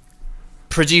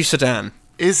 Producer Dan.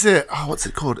 Is it... Oh, what's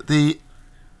it called? The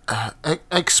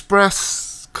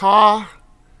Express Car...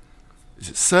 Is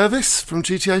it Service from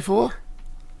GTA 4?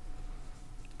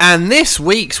 And this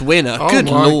week's winner, Oh good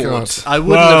my lord, God. I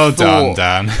wouldn't Well have thought.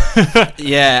 done, Dan.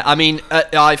 Yeah, I mean,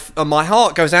 my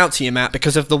heart goes out to you, Matt,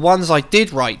 because of the ones I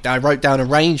did write. I wrote down a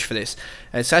range for this.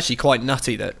 It's actually quite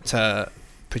nutty that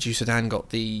producer Dan got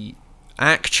the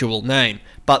actual name.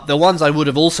 But the ones I would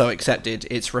have also accepted,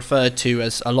 it's referred to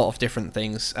as a lot of different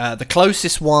things. The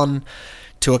closest one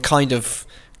to a kind of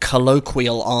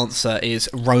colloquial answer is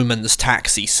Roman's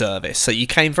taxi service. So you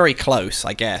came very close,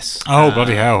 I guess. Oh,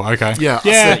 bloody hell. Okay. Yeah.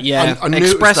 I knew it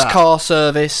was Express that. car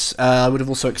service. I would have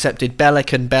also accepted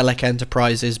Bellic and Bellic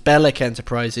Enterprises,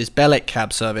 Bellic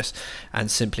cab service,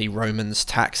 and simply Roman's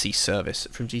taxi service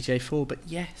from GTA 4. But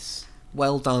yes,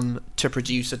 well done to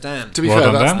producer Dan. To be Well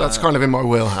fair, done, Dan. that's kind of in my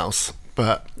wheelhouse,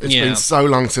 but it's been so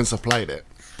long since I played it.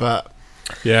 But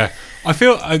Yeah. I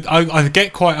feel I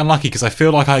get quite unlucky because I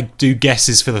feel like I do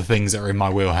guesses for the things that are in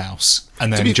my wheelhouse.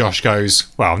 And then Josh goes,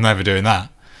 well, I'm never doing that.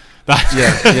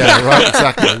 yeah, right,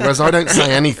 exactly. Whereas I don't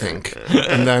say anything,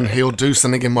 and then he'll do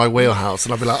something in my wheelhouse,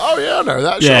 and I'll be like, "Oh yeah, no,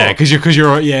 that's Yeah, because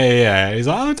you're yeah. He's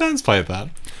like, oh, Dan's played that.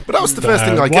 But that was the first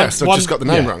thing I guessed. I just got the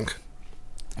name wrong.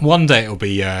 One day it'll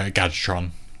be Gadgetron,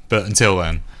 but until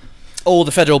then, Or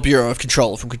the Federal Bureau of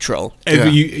Control from Control.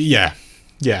 Yeah.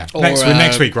 Or,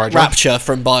 Next week, right, John? Rapture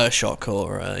from Bioshock,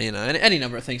 or any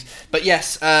number of things. But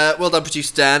yes, well done,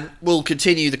 producer Dan. We'll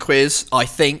continue the quiz, I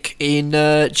think, in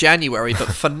January. But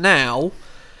for now,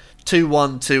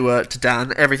 2-1 to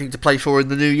Dan. Everything to play for in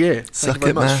the new year. Thank Suck you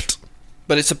very it, much. Matt.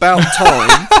 But it's about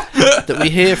time that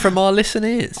we hear from our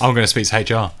listeners. I'm going to speak to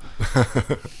HR.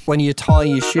 When you tie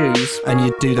your shoes and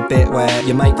you do the bit where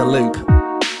you make the loop,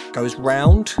 goes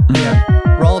round. Yeah.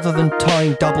 Rather than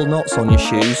tying double knots on your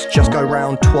shoes, just go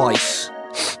round twice.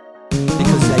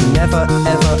 Because they never,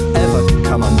 ever, ever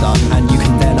come undone, and you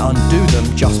can then undo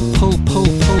them. Just pull at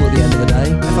the end of the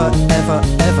day.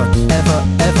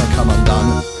 Ever come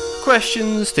undone.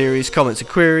 Questions, theories, comments and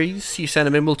queries, you send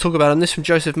them in. We'll talk about them. This from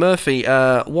Joseph Murphy.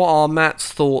 What are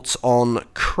Matt's thoughts on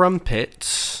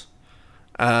crumpets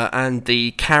and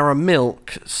the Caramilk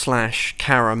 /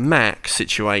 Caramac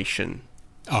situation?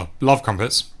 Oh, love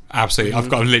crumpets. Absolutely. I've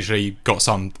literally got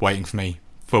some waiting for me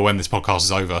for when this podcast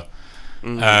is over.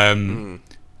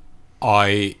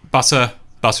 I butter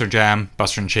and jam,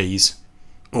 butter and cheese,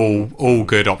 all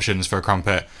good options for a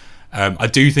crumpet. I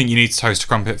do think you need to toast a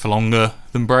crumpet for longer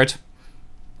than bread.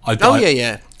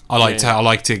 Yeah. I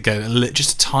like to get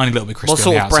just a tiny little bit crispy What on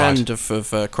sort the of outside. brand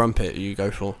of crumpet you go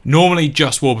for? Normally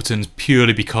just Warburton's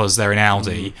purely because they're in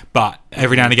Aldi, but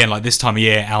every now and again, like this time of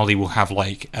year, Aldi will have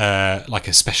like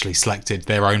a specially selected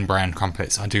their own brand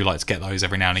crumpets. I do like to get those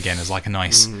every now and again as like a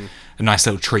nice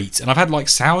little treat. And I've had like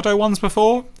sourdough ones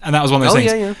before, and that was one of those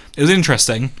things. Yeah. It was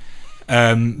interesting,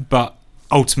 but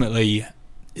ultimately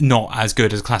not as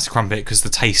good as classic crumpet because the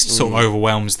taste sort of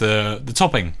overwhelms the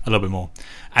topping a little bit more.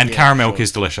 And caramel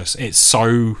is delicious. It's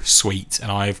so sweet,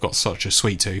 and I've got such a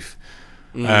sweet tooth.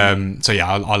 So yeah,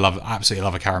 I absolutely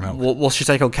love a caramel. What's your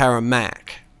take on Caramac?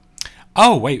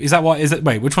 Oh wait, which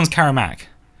one's Caramac?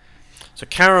 So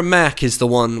Caramac is the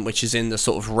one which is in the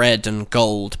sort of red and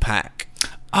gold pack.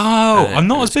 Oh, I'm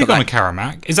not as it's big got on a that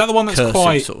Caramac. Is that the one that's cursive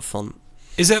quite? sort of font.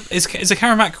 Is a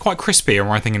Caramac quite crispy, or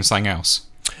am I thinking of something else?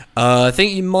 I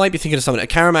think you might be thinking of something. A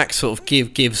Caramac sort of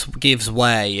gives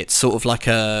way. It's sort of like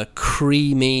a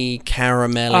creamy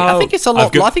caramelly. I think it's a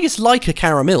lot. I think it's like a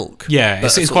Caramilk. Yeah,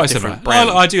 it's quite similar.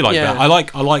 I do like that. I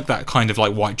like that kind of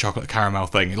like white chocolate caramel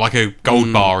thing, like a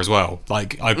gold bar as well.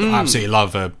 Like I absolutely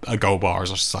love a gold bar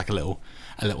as just like a little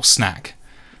snack.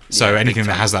 So anything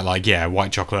that has that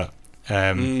white chocolate.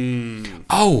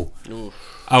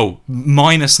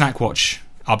 Minor snack watch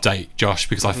update, Josh,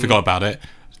 because I forgot about it.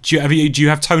 Do you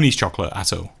have Tony's chocolate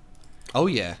at all? Oh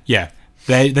yeah. Yeah.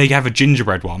 They have a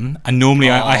gingerbread one, and normally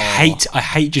I hate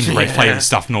gingerbread flavoured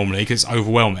stuff normally because it's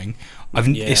overwhelming.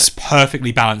 It's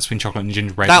perfectly balanced between chocolate and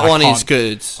gingerbread. That one is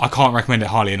good. I can't recommend it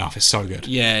highly enough. It's so good.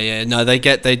 Yeah. No, they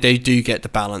do get the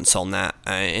balance on that,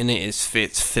 and it's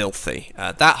filthy.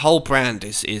 That whole brand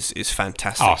is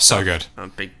fantastic. Oh, so good.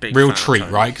 I'm big real treat,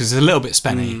 right? Because it's a little bit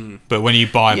spenny, but when you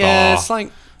buy a bar, it's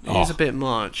like it's a bit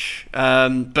much.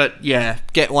 But yeah,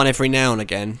 get one every now and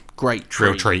again. Great treat.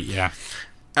 Real treat, yeah.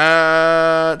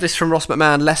 This from Ross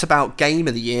McMahon. Less about game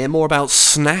of the year, more about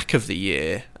snack of the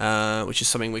year, which is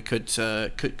something we could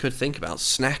think about.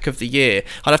 Snack of the year.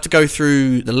 I'd have to go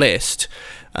through the list.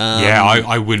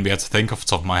 I wouldn't be able to think off the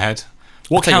top of my head.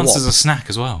 What counts as a snack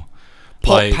as well?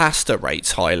 Pot pasta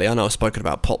rates highly. I know I've spoken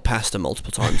about pot pasta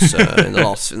multiple times in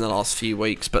the last few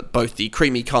weeks, but both the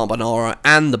creamy carbonara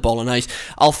and the bolognese.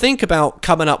 I'll think about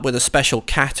coming up with a special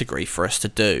category for us to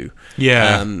do.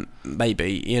 Yeah.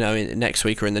 Maybe next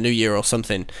week or in the new year or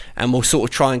something, and we'll sort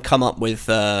of try and come up with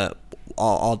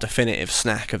our definitive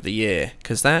snack of the year,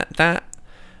 because that.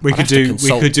 We could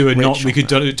do a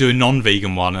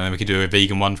non-vegan one, and then we could do a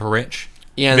vegan one for Rich.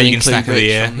 Yeah, vegan snack of the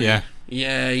year. Yeah.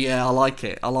 Yeah, I like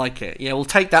it. Yeah, we'll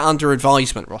take that under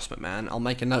advisement, Ross McMahon. I'll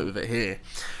make a note of it here.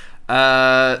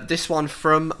 This one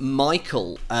from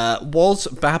Michael. Was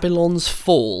Babylon's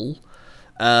Fall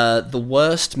the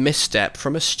worst misstep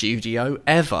from a studio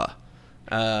ever?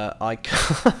 I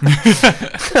can't.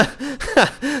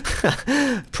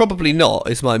 Probably not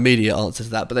is my immediate answer to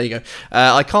that, but there you go.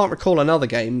 I can't recall another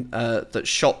game that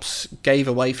shops gave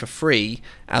away for free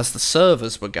as the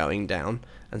servers were going down,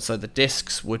 and so the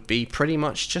discs would be pretty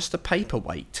much just a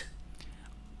paperweight.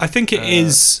 I think it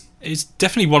is. It's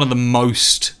definitely one of the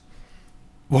worst.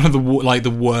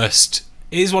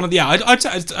 It is one of the. Yeah, I'd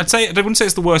say I wouldn't say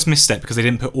it's the worst misstep because they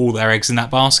didn't put all their eggs in that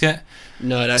basket.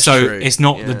 No, that's true. So it's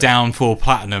not the down for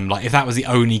Platinum. Like if that was the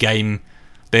only game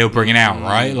they were bringing out,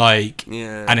 right? Like,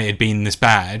 and it had been this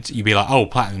bad, you'd be like, oh,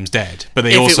 Platinum's dead. But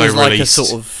they also released like a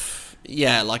sort of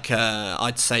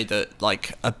I'd say that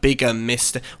like a bigger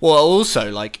misstep. Well,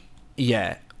 also like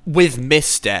with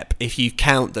misstep, if you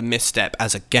count the misstep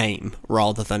as a game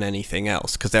rather than anything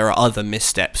else, because there are other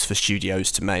missteps for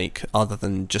studios to make other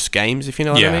than just games, if you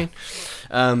know what I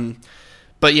mean.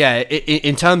 But yeah,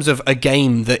 in terms of a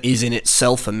game that is in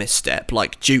itself a misstep,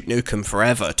 like Duke Nukem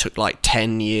Forever took like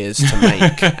 10 years to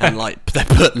make, and like they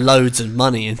put loads of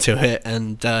money into it,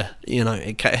 and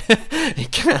it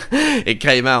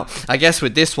came out. I guess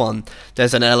with this one,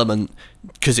 there's an element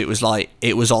because it was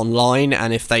online,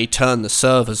 and if they turn the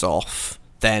servers off,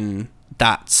 then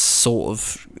that's sort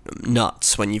of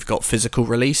nuts when you've got physical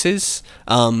releases.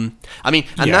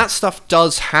 That stuff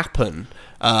does happen.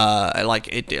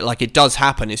 It does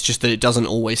happen. It's just that it doesn't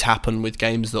always happen with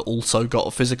games that also got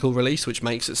a physical release, which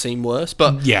makes it seem worse.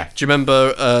 But do you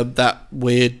remember that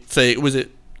weird thing? It was a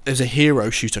hero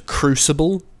shooter,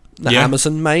 Crucible, that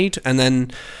Amazon made, and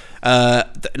then I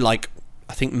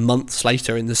think months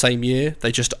later in the same year,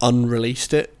 they just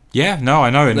unreleased it. Yeah, no, I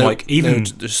know, and even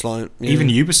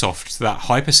Ubisoft, that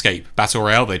Hyperscape Battle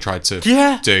Royale they tried to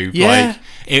do,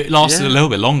 it lasted a little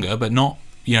bit longer, but not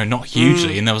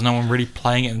hugely, and there was no one really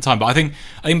playing it at the time. But I think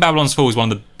Babylon's Fall is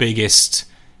one of the biggest,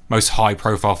 most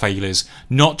high-profile failures.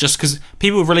 Not just because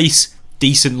people release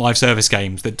decent live service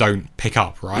games that don't pick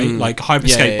up, right? Like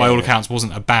Hyperscape, by all accounts,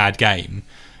 wasn't a bad game,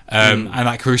 and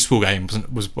that Crucible game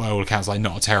was by all accounts like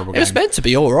not a terrible game. It was meant to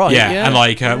be all right.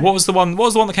 And what was the one? What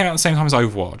was the one that came out at the same time as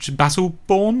Overwatch?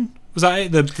 Battleborn? Was that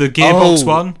it? The Gearbox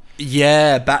one?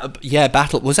 Yeah,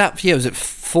 Battle was that? Yeah, was it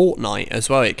Fortnite as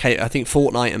well? It came, I think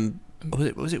Fortnite and.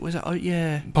 Was it? Oh,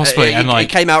 yeah. Possibly, it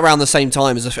came out around the same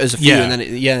time as a few, and then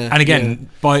and again,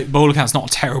 by all accounts, not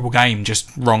a terrible game, just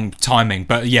wrong timing.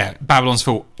 But yeah, Babylon's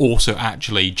Fall also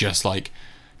actually just like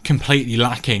completely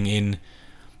lacking in.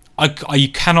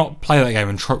 You cannot play that game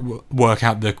and work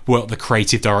out what the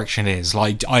creative direction is.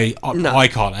 Like I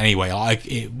can't anyway.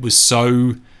 It was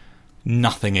so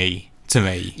nothingy to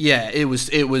me. Yeah, it was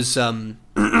it was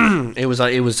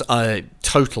a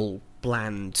total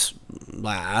bland,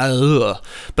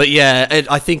 but yeah,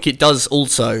 I think it does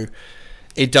sort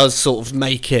of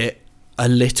make it a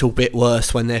little bit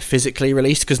worse when they're physically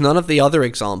released, because none of the other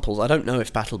examples, I don't know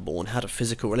if Battleborn had a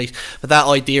physical release, but that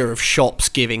idea of shops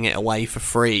giving it away for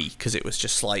free because it was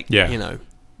just like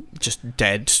just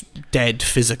dead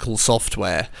physical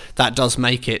software, that does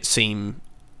make it seem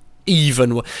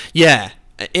even it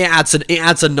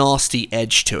adds a nasty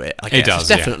edge to it, I guess. It does, it's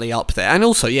definitely up there. And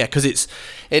also, because it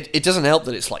doesn't help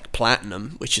that it's like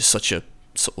Platinum, which is such a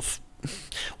sort of...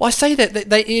 Well, I say that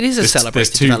it is a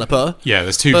celebrated developer. Yeah,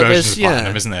 there's two versions of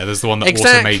Platinum, isn't there? There's the one that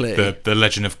also made the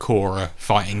Legend of Korra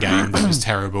fighting game that was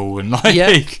terrible, and like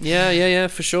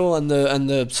for sure, and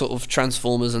the sort of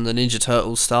Transformers and the Ninja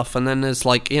Turtles stuff, and then there's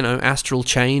like Astral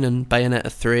Chain and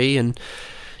Bayonetta 3, and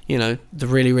the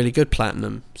really really good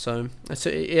Platinum. So it's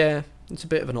a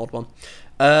bit of an odd one.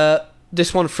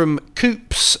 This one from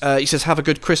Coops. He says, have a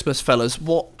good Christmas, fellas.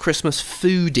 What Christmas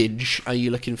foodage are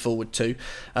you looking forward to?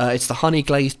 It's the honey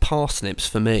glazed parsnips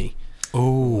for me.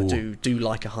 Oh, I do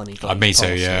like a honey glazed me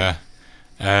too,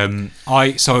 parsnip.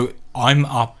 I'm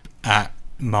up at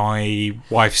my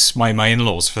wife's, my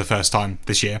in-laws for the first time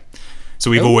this year.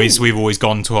 So we've always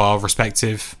gone to our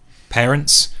respective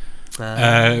parents'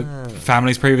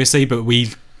 families previously, but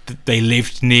they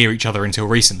lived near each other until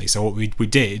recently. So what we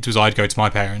did was I'd go to my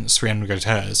parents, Rhiannon would go to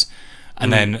hers,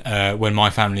 and then when my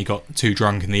family got too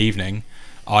drunk in the evening,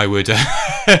 I would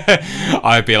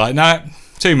I'd be like, no,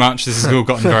 too much, this has all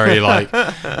gotten very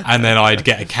and then I'd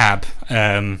get a cab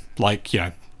 20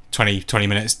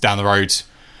 minutes down the road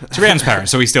to Rhiannon's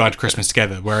parents. So we still had Christmas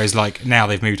together, whereas now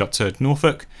they've moved up to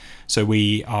Norfolk, so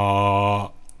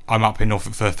I'm up in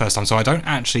Norfolk for the first time, so I don't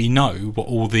actually know what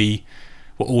all their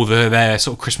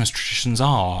sort of Christmas traditions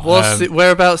are.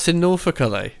 Whereabouts in Norfolk are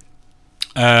they?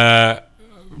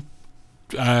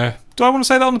 Do I want to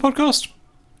say that on the podcast?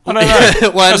 I don't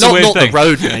know. Well, That's a weird not the thing.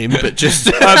 road name, but just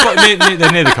But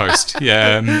they're near the coast.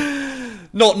 Yeah.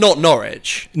 not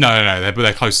Norwich. No.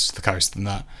 They're closer to the coast than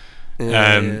that.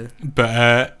 Yeah.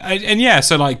 But and yeah,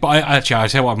 so like, but I tell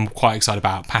you what, I'm quite excited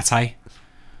about pate.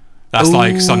 That's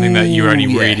like something that you only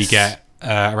really get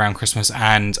around Christmas,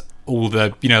 and all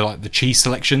the like the cheese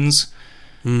selections.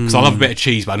 Because I love a bit of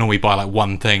cheese, but I normally buy like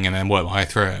one thing and then work my way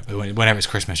through it. But whenever it's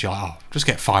Christmas, you're like, just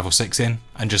get 5 or 6 in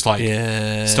and just like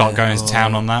start going to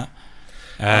town on that.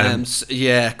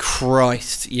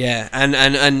 Christ, yeah, and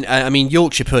I mean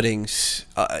Yorkshire puddings.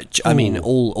 I mean,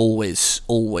 always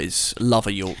love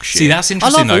a Yorkshire. See, that's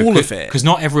interesting I love though, all of it, because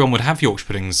not everyone would have Yorkshire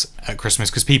puddings at Christmas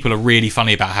because people are really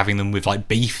funny about having them with like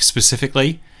beef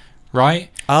specifically, right?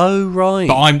 Oh, right.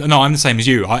 But I'm the same as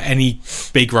you. Any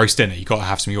big roast dinner, you got to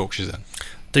have some Yorkshires in.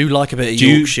 Do like a bit of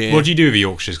Yorkshire. What do you do with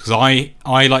Yorkshires? Because I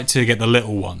like to get the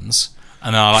little ones.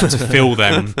 And then I like to fill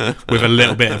them with a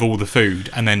little bit of all the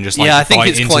food, and then just like I think bite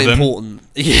it's into quite them. important.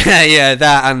 Yeah,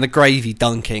 that and the gravy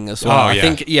dunking as well. Oh, yeah. I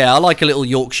think I like a little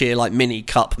Yorkshire like mini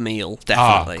cup meal,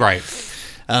 definitely. Great.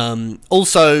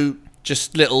 Also,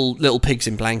 just little pigs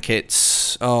in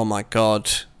blankets. Oh my god!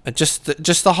 Just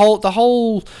the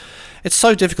whole. It's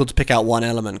so difficult to pick out one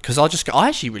element because I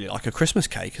actually really like a Christmas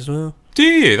cake as well. Do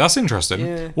you? That's interesting.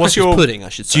 Yeah. What's Christmas your pudding? I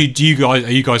should say. Do you guys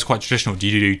are you guys quite traditional? Do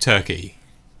you do turkey?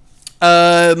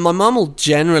 My mum will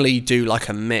generally do like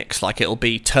a mix, like it'll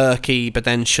be turkey, but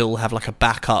then she'll have like a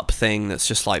backup thing that's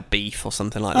just like beef or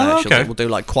something like that. Oh, okay. We'll do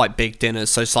like quite big dinners,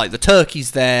 so it's like the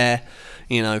turkey's there,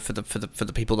 for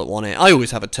the people that want it. I always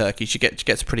have a turkey. She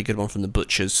gets a pretty good one from the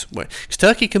butchers, because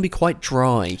turkey can be quite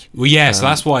dry. Well, yeah, so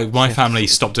that's why my family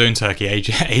stopped doing turkey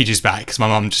ages back, because my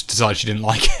mum just decided she didn't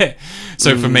like it.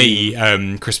 So for me,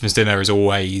 Christmas dinner is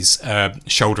always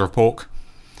shoulder of pork.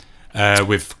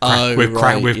 With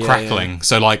crackling. Yeah.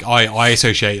 So like I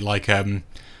associate like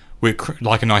with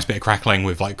like a nice bit of crackling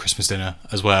with like Christmas dinner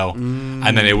as well, and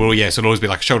then it'll always be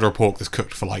like a shoulder of pork that's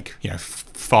cooked for like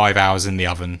 5 hours in the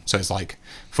oven, so it's like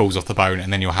falls off the bone,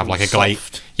 and then you'll have like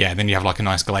then you have like a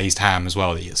nice glazed ham as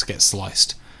well that gets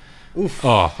sliced. Oof.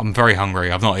 Oh, I'm very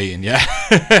hungry. I've not eaten yet.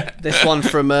 This one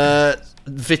from Vitaly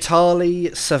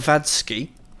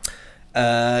Savadsky.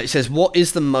 It says, what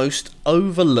is the most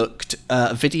overlooked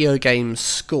video game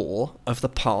score of the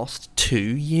past 2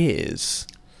 years?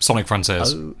 Sonic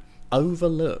Frontiers.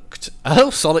 Overlooked. Oh,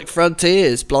 Sonic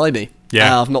Frontiers. Blimey.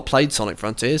 Yeah. I've not played Sonic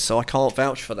Frontiers, so I can't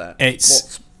vouch for that.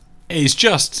 It's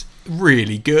just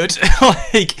really good.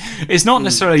 Like, it's not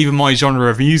necessarily even my genre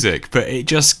of music, but it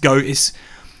just goes...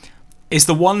 It's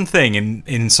the one thing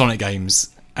in Sonic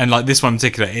games, and like this one in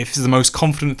particular, if the most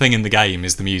confident thing in the game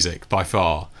is the music, by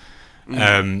far...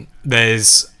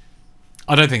 there's,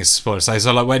 I don't think it's a spoiler to say.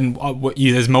 So like when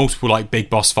there's multiple like big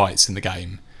boss fights in the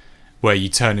game where you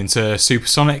turn into Super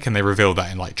Sonic, and they reveal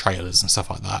that in like trailers and stuff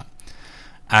like that.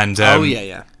 And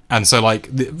and so like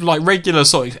regular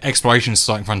sort of exploration of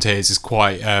Sonic Frontiers is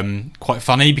quite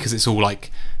funny because it's all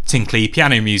like tinkly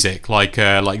piano music like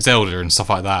Zelda and stuff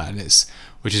like that, and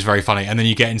which is very funny. And then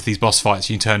you get into these boss fights,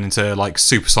 you turn into like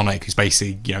Super Sonic, who's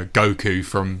basically Goku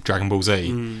from Dragon Ball Z,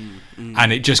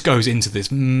 and it just goes into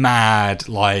this mad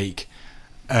like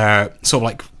sort of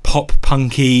like pop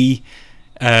punky.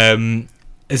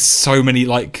 There's so many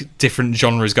like different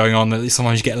genres going on that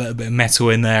sometimes you get a little bit of metal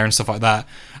in there and stuff like that.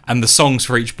 And the songs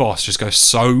for each boss just go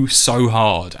so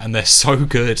hard, and they're so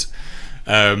good.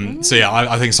 So yeah,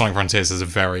 I think Sonic Frontiers is a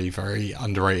very, very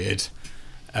underrated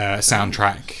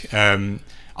soundtrack.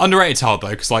 Underrated's hard though,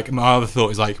 because like my other thought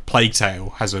is like Plague Tale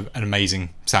has an amazing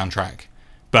soundtrack,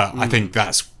 but I think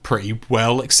that's pretty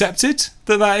well accepted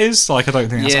that is. Like, I don't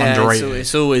think that's underrated.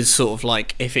 It's always sort of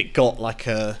like if it got like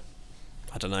a,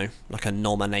 I don't know, like a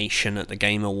nomination at the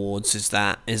Game Awards, is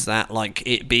that like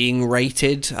it being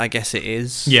rated? I guess it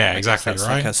is. Yeah, exactly. That's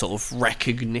right. Like a sort of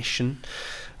recognition.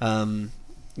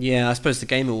 Yeah, I suppose the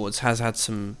Game Awards has had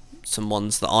some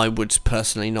ones that I would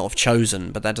personally not have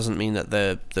chosen, but that doesn't mean that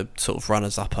the sort of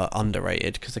runners-up are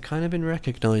underrated, because they've kind of been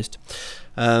recognised.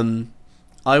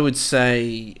 I would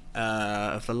say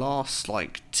of the last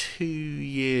like 2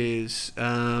 years,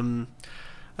 I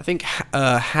think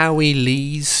Howie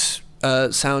Lee's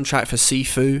soundtrack for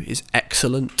Sifu is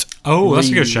excellent. Oh, that's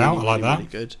a good shout. I like that. Really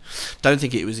good. Don't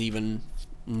think it was even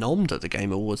nommed at the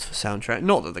Game Awards for soundtrack.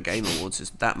 Not that the Game Awards is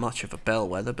that much of a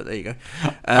bellwether, but there you go.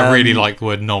 I really like the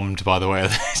word nommed, by the way.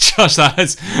 Josh,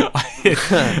 that's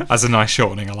a nice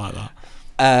shortening. I like that.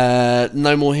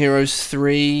 No More Heroes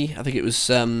 3, I think it was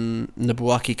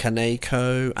Nobuaki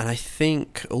Kaneko, and I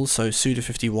think also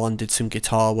Suda51 did some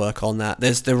guitar work on that.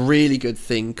 There's the really good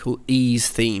thing called Ease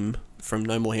Theme from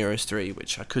No More Heroes 3,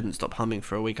 which I couldn't stop humming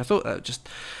for a week. I thought that just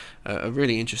a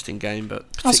really interesting game,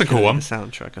 but that's a cool one. The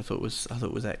soundtrack I thought was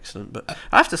excellent. But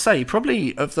I have to say,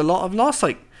 probably of the last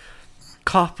like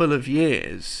couple of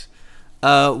years,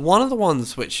 one of the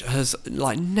ones which has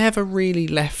like never really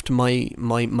left my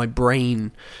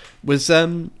brain was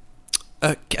I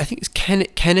think it's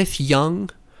Kenneth Young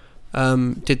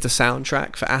did the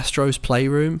soundtrack for Astro's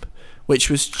Playroom, which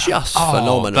was just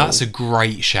phenomenal. That's a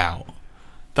great shout.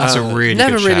 That's a really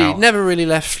good shout. Never really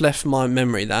left my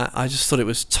memory. That I just thought it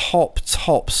was top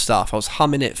stuff. I was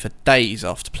humming it for days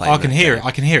after playing. I can hear it.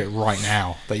 I can hear it right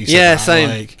now. That you said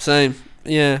that. Same.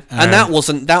 Yeah, and that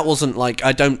wasn't like,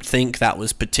 I don't think that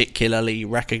was particularly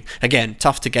again,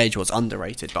 tough to gauge what's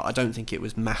underrated, but I don't think it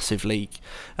was massively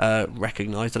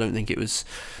recognised. I don't think it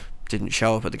didn't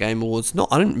show up at the Game Awards.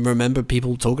 I don't remember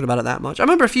people talking about it that much. I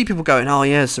remember a few people going, "Oh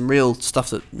yeah, some real stuff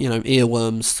that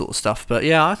earworms sort of stuff." But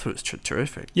yeah, I thought it was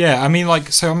terrific. Yeah, I mean,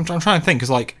 like, so I'm trying to think,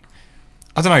 because like,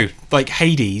 I don't know, like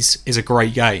Hades is a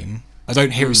great game. I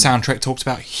don't hear its soundtrack talked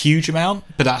about a huge amount,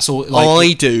 but that's all. Like,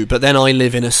 I do, but then I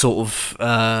live in a sort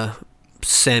of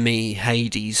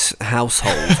semi-Hades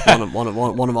household. one of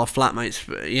my flatmates.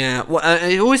 But yeah,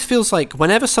 it always feels like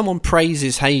whenever someone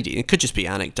praises Hades, it could just be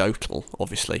anecdotal,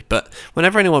 obviously, but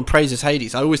whenever anyone praises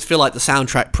Hades, I always feel like the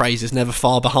soundtrack praise is never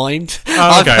far behind.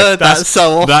 I've heard that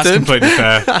so often. That's completely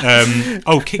fair.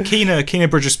 Kena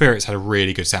Bridge of Spirits had a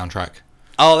really good soundtrack.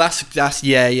 Oh, that's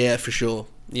yeah, for sure.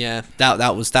 Yeah,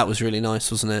 that was really nice,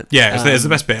 wasn't it? Yeah, it was the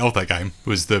best bit of that game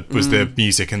was the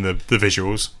music and the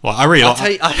visuals. Like, I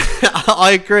really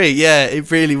I agree. Yeah,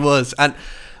 it really was, and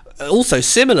also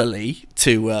similarly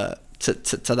to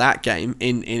that game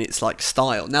in its like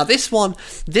style. Now this one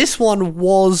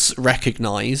was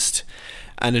recognised,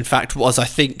 and in fact was, I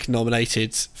think,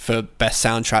 nominated for best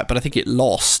soundtrack, but I think it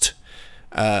lost.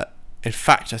 In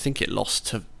fact, I think it lost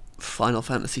to Final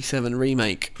Fantasy VII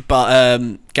Remake, but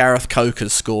Gareth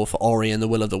Coker's score for Ori and the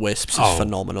Will of the Wisps is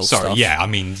phenomenal. Sorry, stuff. I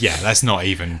mean, that's not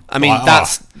even. I mean,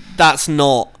 that's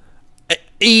not.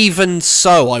 Even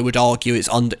so, I would argue it's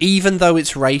even though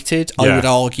it's rated, I would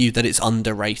argue that it's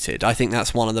underrated. I think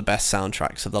that's one of the best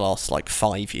soundtracks of the last like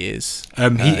 5 years.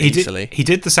 He did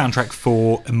the soundtrack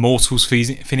for Immortals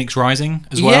Phoenix Rising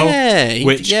as well.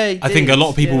 Which I think a lot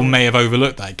of people may have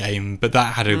overlooked that game, but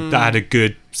that had a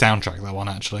good soundtrack, that one,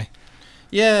 actually.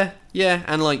 Yeah,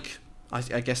 and like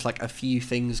I guess like a few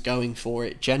things going for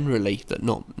it generally that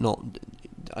not.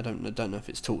 I don't know if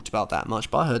it's talked about that much,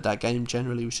 but I heard that game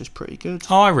generally was just pretty good.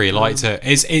 Oh, I really liked it.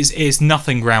 It's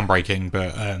nothing groundbreaking,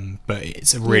 but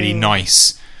it's a really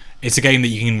nice. It's a game that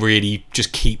you can really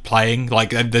just keep playing.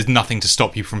 Like, there's nothing to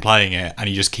stop you from playing it, and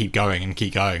you just keep going, and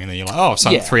then you're like, oh, I've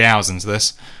sunk 3 hours into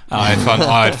this. I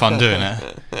had fun doing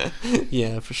it.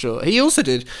 Yeah, for sure. He also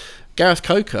did. Gareth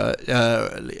Coker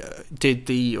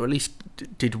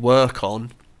did work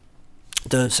on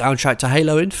the soundtrack to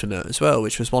Halo Infinite as well,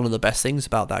 which was one of the best things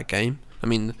about that game. I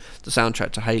mean, the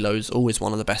soundtrack to Halo is always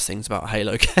one of the best things about a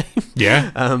Halo game. Yeah.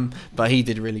 But he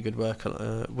did really good work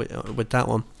with that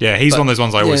one. Yeah, he's one of those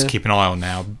ones I always keep an eye on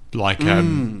now. Like,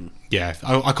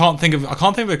 I can't think of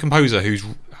a composer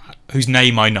whose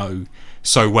name I know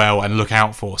so well and look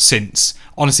out for since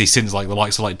like the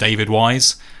likes of like David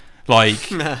Wise.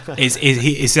 Like,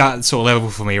 is that sort of level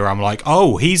for me where I'm like,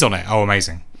 oh, he's on it. Oh,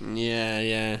 amazing.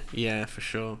 Yeah, for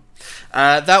sure.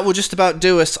 That will just about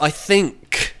do us, I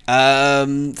think.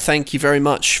 Thank you very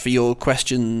much for your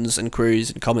questions and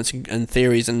queries and comments and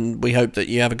theories, and we hope that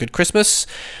you have a good Christmas.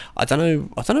 I don't know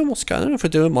what's going on. I don't know if we're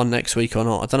doing one next week or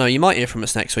not. I don't know. You might hear from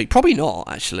us next week. Probably not,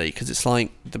 actually, because it's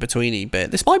like the betweeny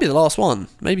bit. This might be the last one.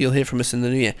 Maybe you'll hear from us in the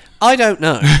new year. I don't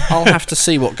know. I'll have to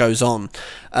see what goes on.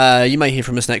 You may hear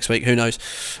from us next week. Who knows?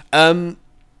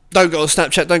 Don't go on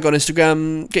Snapchat, don't go on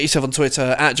Instagram. Get yourself on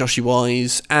Twitter, at Joshy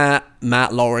Wise, at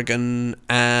Matt Lorigan,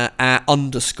 at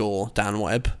 _Dan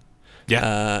Webb.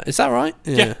 Yeah. Is that right?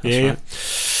 Yeah. Right.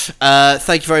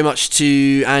 Thank you very much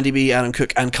to Andy B, Adam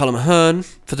Cook, and Colin Mahern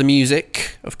for the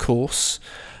music, of course.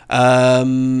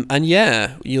 And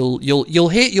yeah, you'll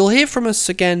hear from us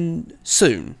again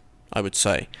soon, I would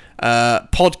say.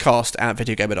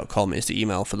 Podcast@videogamer.com is the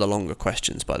email for the longer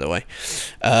questions, by the way.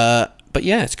 But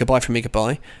yeah, it's goodbye from me,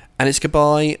 goodbye. And it's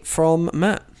goodbye from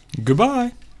Matt.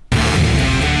 Goodbye.